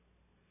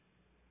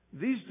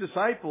 These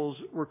disciples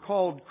were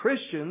called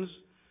Christians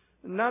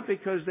not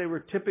because they were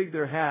tipping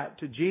their hat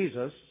to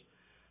Jesus,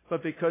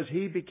 but because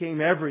He became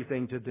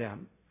everything to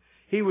them.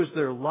 He was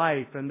their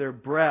life and their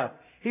breath.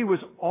 He was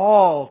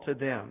all to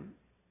them.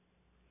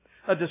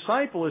 A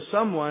disciple is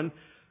someone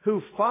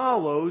who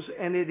follows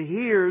and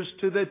adheres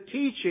to the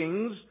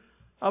teachings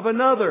of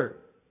another.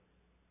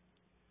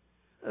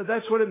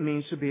 That's what it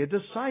means to be a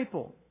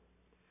disciple.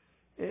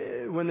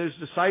 When there's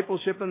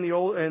discipleship in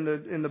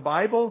the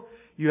Bible,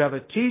 you have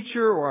a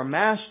teacher or a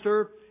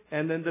master,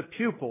 and then the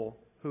pupil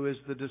who is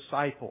the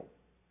disciple.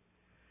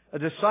 A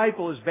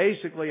disciple is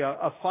basically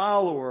a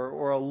follower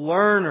or a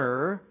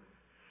learner,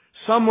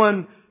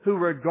 someone who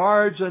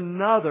regards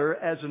another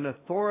as an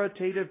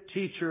authoritative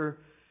teacher,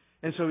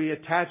 and so he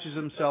attaches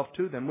himself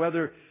to them.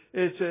 Whether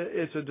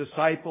it's a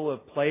disciple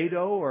of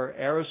Plato or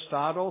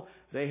Aristotle.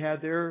 They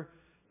had their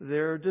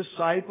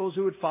disciples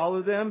who would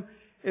follow them.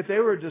 If they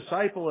were a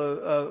disciple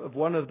of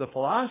one of the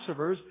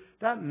philosophers,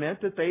 that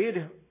meant that they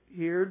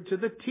adhered to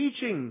the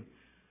teaching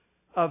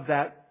of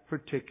that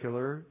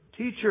particular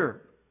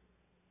teacher.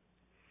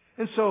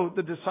 And so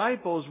the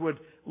disciples would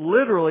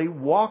literally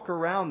walk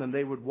around them.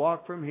 They would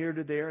walk from here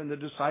to there, and the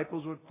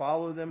disciples would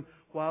follow them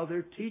while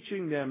they're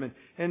teaching them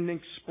and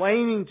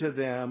explaining to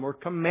them or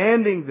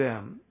commanding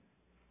them.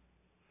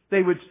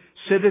 They would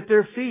sit at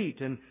their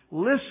feet and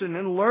listen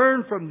and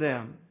learn from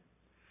them.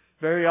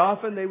 Very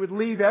often they would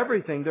leave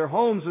everything, their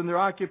homes and their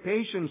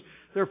occupations,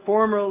 their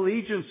former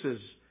allegiances,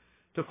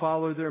 to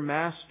follow their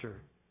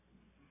master.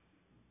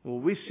 Well,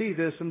 we see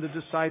this in the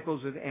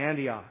disciples at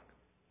Antioch.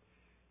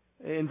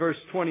 In verse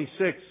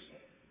 26,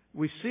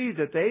 we see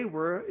that they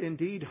were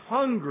indeed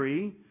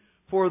hungry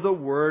for the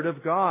Word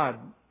of God.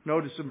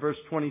 Notice in verse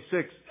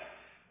 26,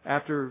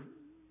 after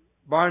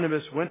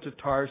Barnabas went to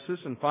Tarsus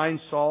and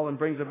finds Saul and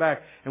brings him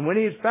back. And when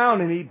he had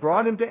found him, he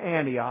brought him to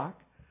Antioch,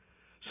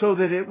 so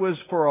that it was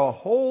for a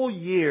whole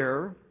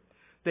year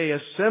they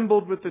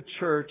assembled with the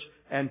church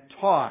and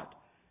taught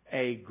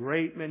a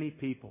great many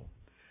people.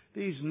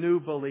 These new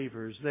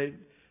believers,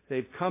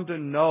 they've come to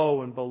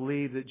know and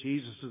believe that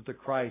Jesus is the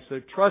Christ.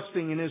 They're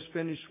trusting in His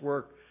finished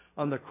work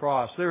on the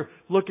cross. They're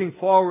looking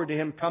forward to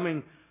Him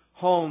coming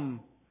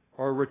home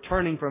or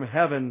returning from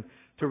heaven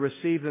to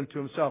receive them to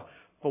Himself.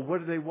 But what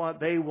do they want?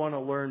 They want to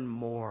learn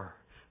more.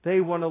 They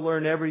want to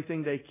learn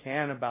everything they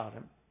can about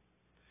Him.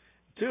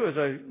 Too, as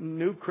a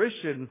new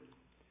Christian,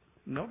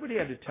 nobody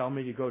had to tell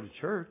me to go to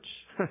church.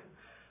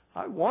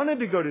 I wanted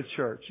to go to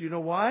church. You know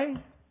why?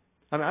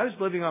 I was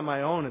living on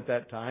my own at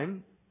that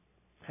time,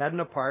 had an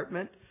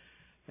apartment,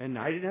 and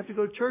I didn't have to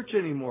go to church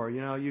anymore.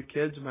 You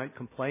kids might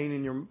complain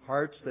in your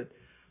hearts that,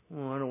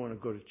 I don't want to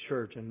go to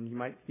church. And you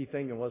might be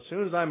thinking, well, as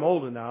soon as I'm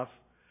old enough,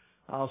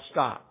 I'll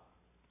stop.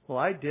 Well,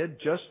 I did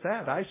just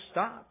that. I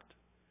stopped.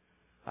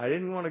 I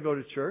didn't want to go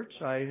to church.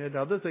 I had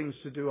other things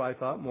to do, I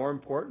thought, more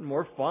important,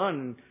 more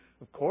fun,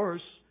 of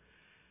course.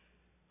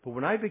 But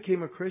when I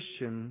became a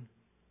Christian,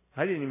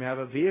 I didn't even have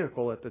a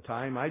vehicle at the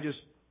time. I just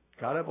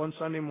got up one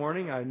Sunday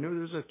morning. I knew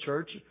there was a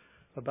church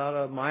about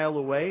a mile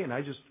away, and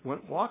I just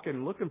went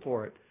walking, looking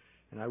for it.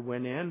 And I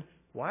went in.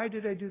 Why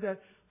did I do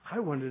that? I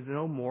wanted to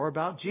know more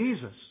about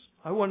Jesus.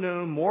 I wanted to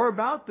know more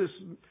about this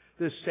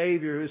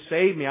Savior who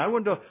saved me. I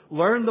wanted to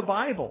learn the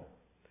Bible.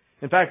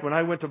 In fact, when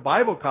I went to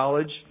Bible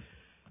college,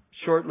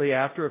 shortly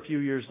after, a few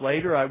years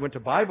later, I went to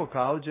Bible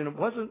college, and it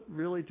wasn't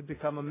really to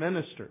become a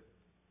minister.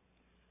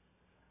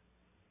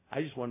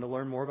 I just wanted to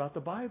learn more about the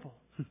Bible.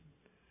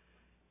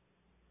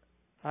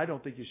 I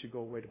don't think you should go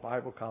away to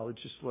Bible college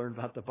just to learn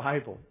about the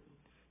Bible,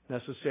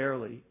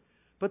 necessarily.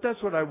 But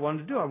that's what I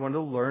wanted to do. I wanted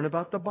to learn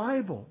about the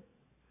Bible.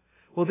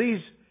 Well, these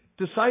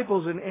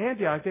disciples in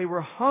Antioch, they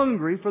were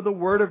hungry for the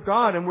Word of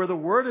God. And where the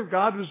Word of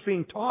God was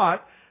being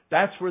taught,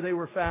 that's where they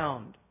were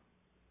found.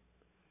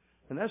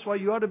 And that's why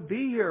you ought to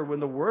be here when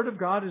the Word of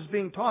God is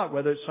being taught,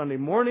 whether it's Sunday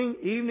morning,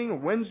 evening, or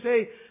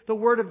Wednesday, the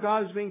Word of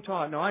God is being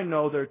taught. Now, I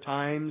know there are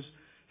times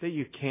that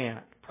you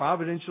can't.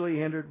 Providentially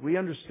hindered, we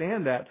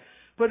understand that.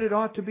 But it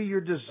ought to be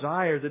your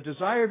desire, the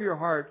desire of your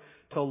heart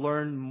to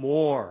learn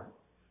more.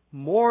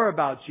 More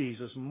about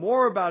Jesus,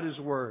 more about His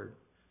Word.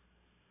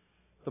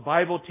 The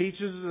Bible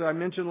teaches, as I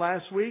mentioned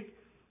last week,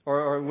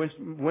 or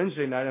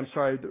Wednesday night,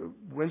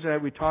 Wednesday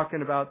night we're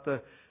talking about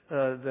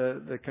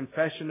the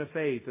confession of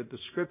faith, that the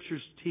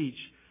Scriptures teach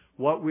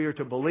what we are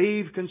to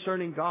believe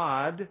concerning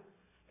God.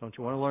 Don't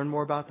you want to learn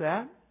more about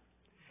that?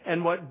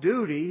 And what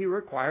duty He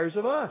requires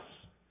of us.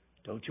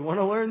 Don't you want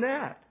to learn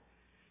that?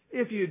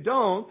 If you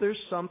don't, there's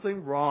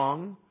something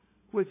wrong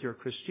with your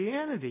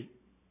Christianity.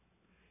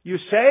 You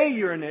say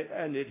you're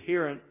an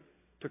adherent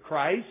to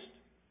Christ,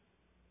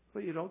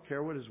 but you don't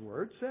care what His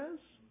Word says?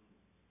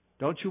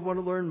 Don't you want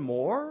to learn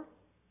more?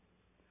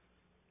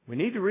 We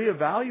need to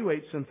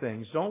reevaluate some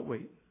things, don't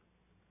we?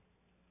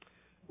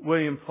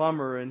 William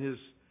Plummer,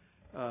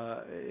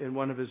 in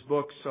one of his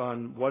books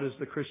on what is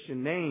the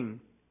Christian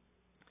name,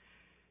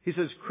 he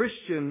says,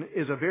 Christian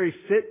is a very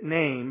fit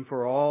name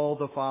for all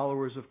the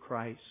followers of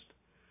Christ.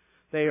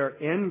 They are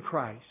in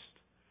Christ.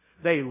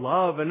 They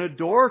love and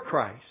adore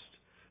Christ.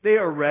 They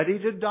are ready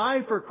to die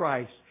for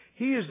Christ.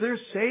 He is their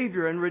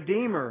Savior and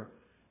Redeemer.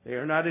 They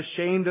are not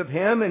ashamed of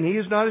Him, and He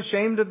is not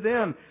ashamed of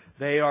them.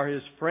 They are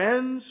His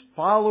friends,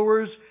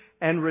 followers,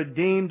 and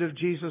redeemed of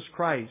Jesus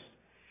Christ.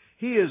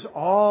 He is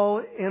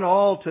all in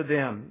all to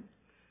them.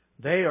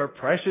 They are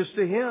precious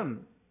to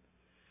Him.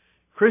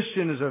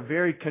 Christian is a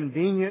very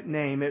convenient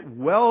name. It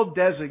well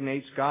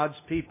designates God's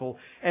people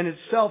and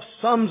itself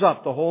sums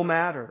up the whole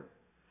matter.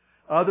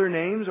 Other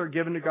names are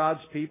given to God's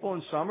people,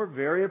 and some are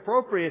very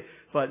appropriate,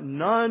 but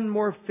none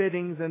more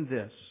fitting than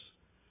this.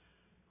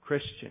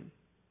 Christian.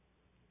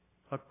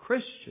 A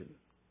Christian.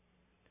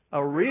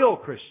 A real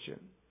Christian.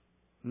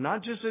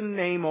 Not just a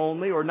name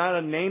only, or not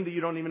a name that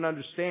you don't even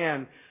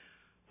understand,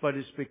 but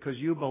it's because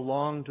you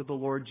belong to the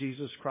Lord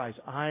Jesus Christ.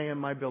 I am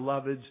my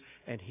beloved's,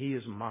 and He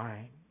is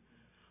mine.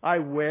 I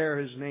wear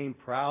His name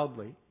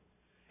proudly.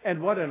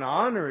 And what an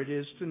honor it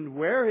is to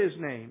wear His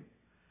name,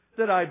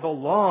 that I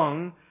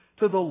belong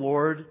to the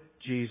Lord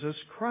Jesus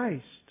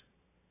Christ.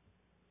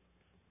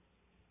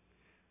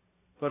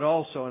 But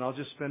also, and I'll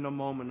just spend a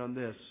moment on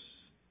this,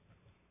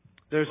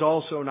 there's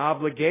also an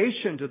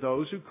obligation to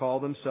those who call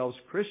themselves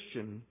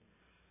Christian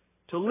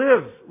to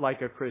live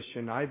like a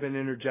Christian. I've been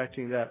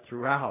interjecting that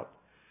throughout.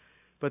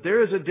 But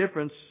there is a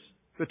difference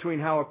between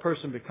how a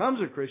person becomes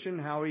a Christian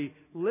and how he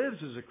lives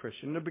as a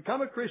Christian. To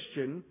become a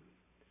Christian,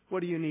 what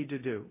do you need to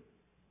do?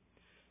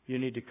 You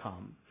need to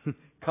come.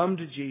 Come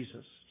to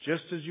Jesus,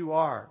 just as you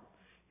are.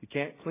 You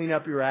can't clean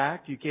up your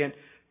act. You can't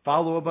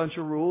follow a bunch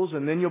of rules,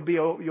 and then you'll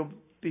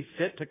be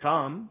fit to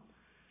come.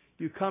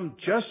 You come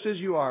just as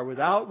you are,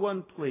 without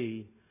one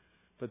plea.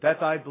 But that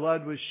thy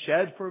blood was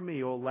shed for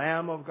me, O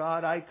Lamb of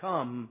God, I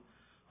come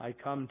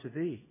to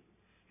thee.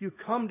 You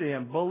come to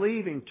Him,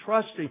 believing,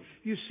 trusting.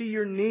 You see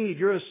your need.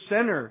 You're a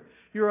sinner.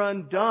 You're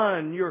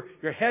undone.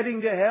 You're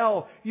heading to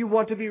hell. You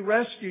want to be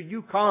rescued.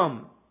 You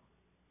come.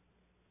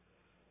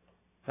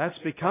 That's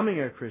becoming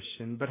a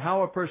Christian. But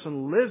how a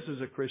person lives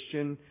as a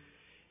Christian,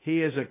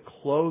 he is a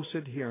close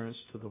adherence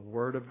to the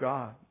Word of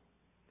God.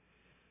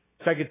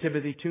 2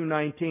 Timothy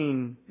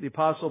 2:19, the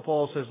Apostle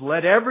Paul says,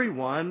 "Let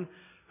everyone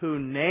who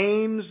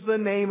names the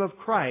name of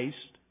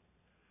Christ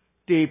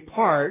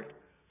depart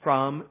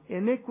from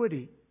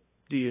iniquity."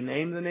 Do you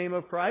name the name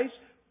of Christ?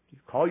 Do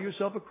you call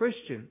yourself a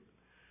Christian?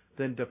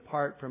 Then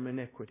depart from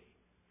iniquity.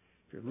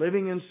 If you're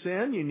living in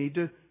sin, you need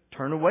to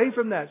turn away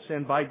from that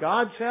sin by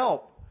God's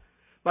help.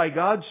 By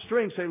God's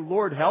strength, say,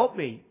 Lord, help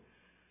me.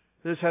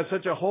 This has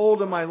such a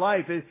hold on my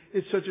life.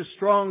 It's such a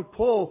strong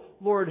pull.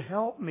 Lord,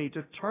 help me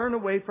to turn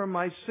away from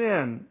my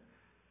sin.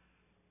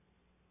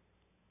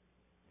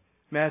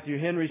 Matthew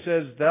Henry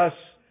says, thus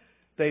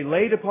they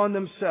laid upon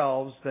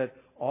themselves that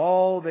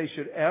all they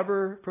should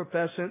ever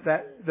profess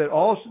that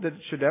all that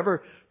should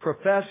ever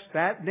profess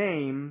that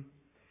name,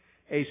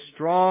 a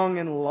strong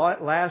and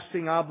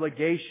lasting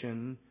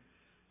obligation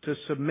to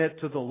submit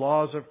to the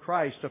laws of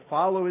Christ, to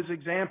follow His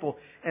example,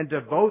 and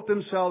devote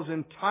themselves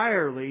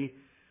entirely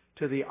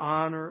to the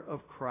honor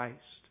of Christ,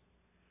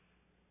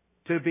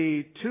 to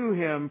be to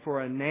Him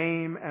for a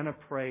name and a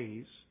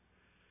praise.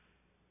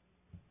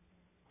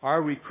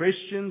 Are we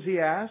Christians, he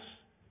asks?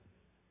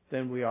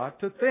 Then we ought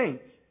to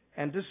think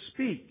and to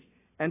speak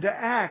and to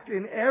act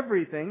in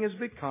everything as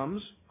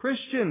becomes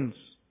Christians,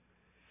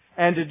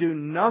 and to do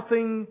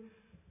nothing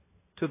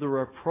to the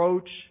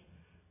reproach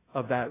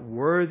of that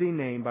worthy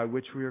name by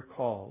which we are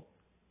called.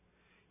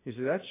 You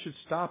see, that should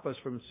stop us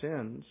from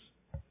sins,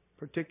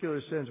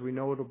 particular sins we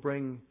know it'll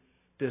bring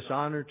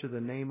dishonor to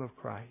the name of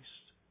Christ.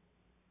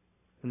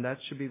 And that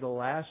should be the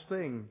last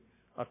thing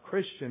a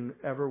Christian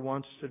ever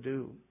wants to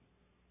do.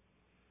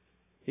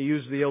 He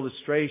used the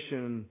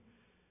illustration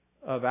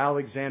of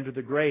Alexander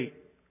the Great.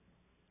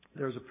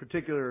 There was a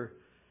particular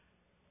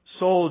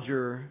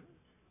soldier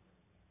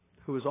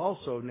who was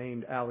also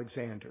named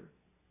Alexander,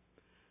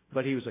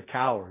 but he was a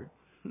coward.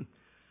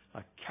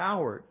 A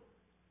coward.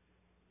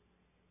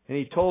 And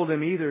he told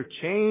him, either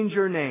change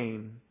your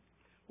name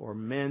or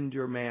mend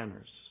your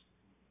manners.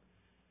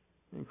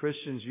 And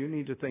Christians, you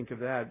need to think of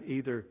that.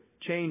 Either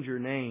change your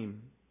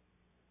name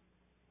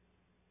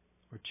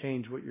or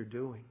change what you're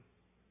doing.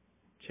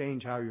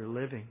 Change how you're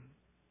living.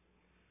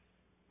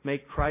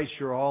 Make Christ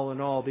your all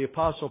in all. The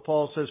Apostle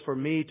Paul says, for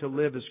me to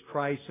live is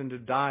Christ and to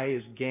die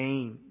is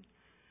gain.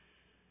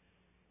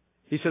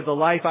 He said, the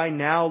life I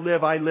now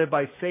live, I live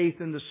by faith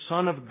in the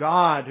Son of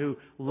God who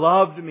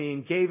loved me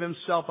and gave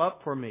Himself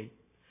up for me.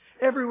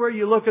 Everywhere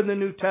you look in the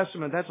New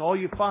Testament, that's all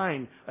you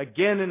find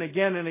again and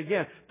again and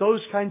again.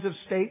 Those kinds of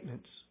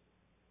statements.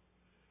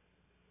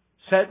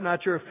 Set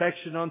not your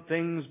affection on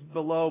things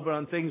below, but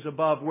on things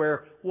above,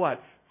 where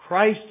what?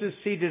 Christ is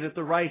seated at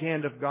the right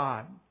hand of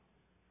God.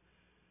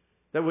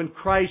 That when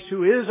Christ,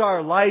 who is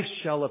our life,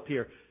 shall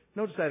appear.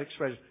 Notice that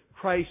expression.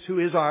 Christ, who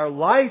is our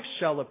life,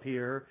 shall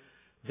appear.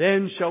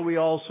 Then shall we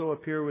also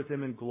appear with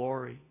Him in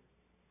glory.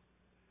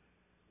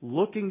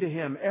 Looking to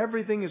Him.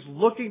 Everything is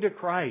looking to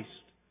Christ.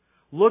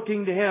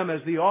 Looking to Him as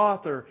the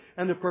author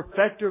and the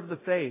perfecter of the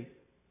faith.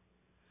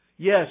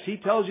 Yes, He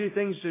tells you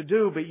things to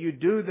do, but you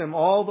do them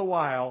all the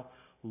while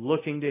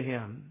looking to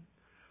Him.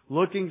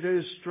 Looking to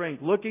His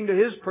strength. Looking to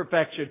His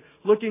perfection.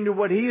 Looking to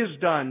what He has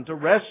done to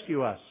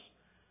rescue us.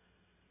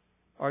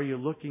 Are you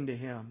looking to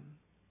Him?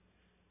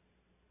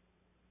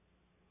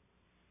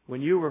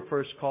 When you were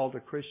first called a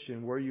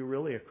Christian, were you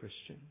really a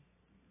Christian?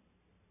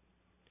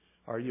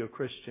 Are you a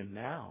Christian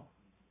now?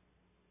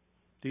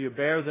 Do you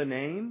bear the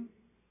name?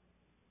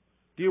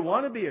 Do you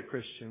want to be a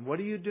Christian? What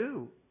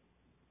do?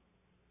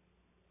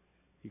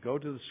 You go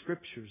to the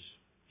Scriptures.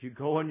 You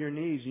go on your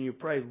knees and you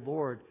pray,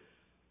 Lord,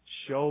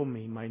 show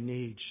me my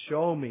need.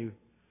 Show me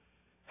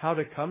how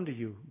to come to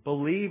You.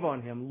 Believe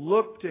on Him.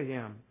 Look to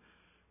Him.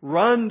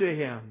 Run to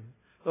Him.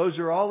 Those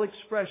are all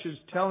expressions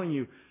telling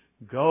you,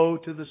 go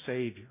to the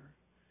Savior.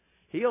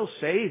 He'll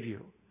save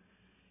you.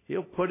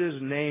 He'll put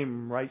His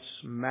name right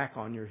smack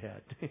on your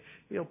head.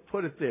 He'll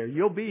put it there.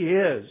 You'll be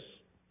His.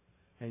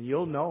 And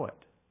you'll know it.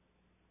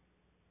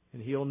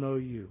 And He'll know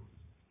you.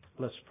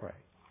 Let's pray.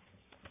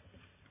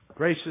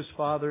 Gracious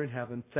Father in heaven,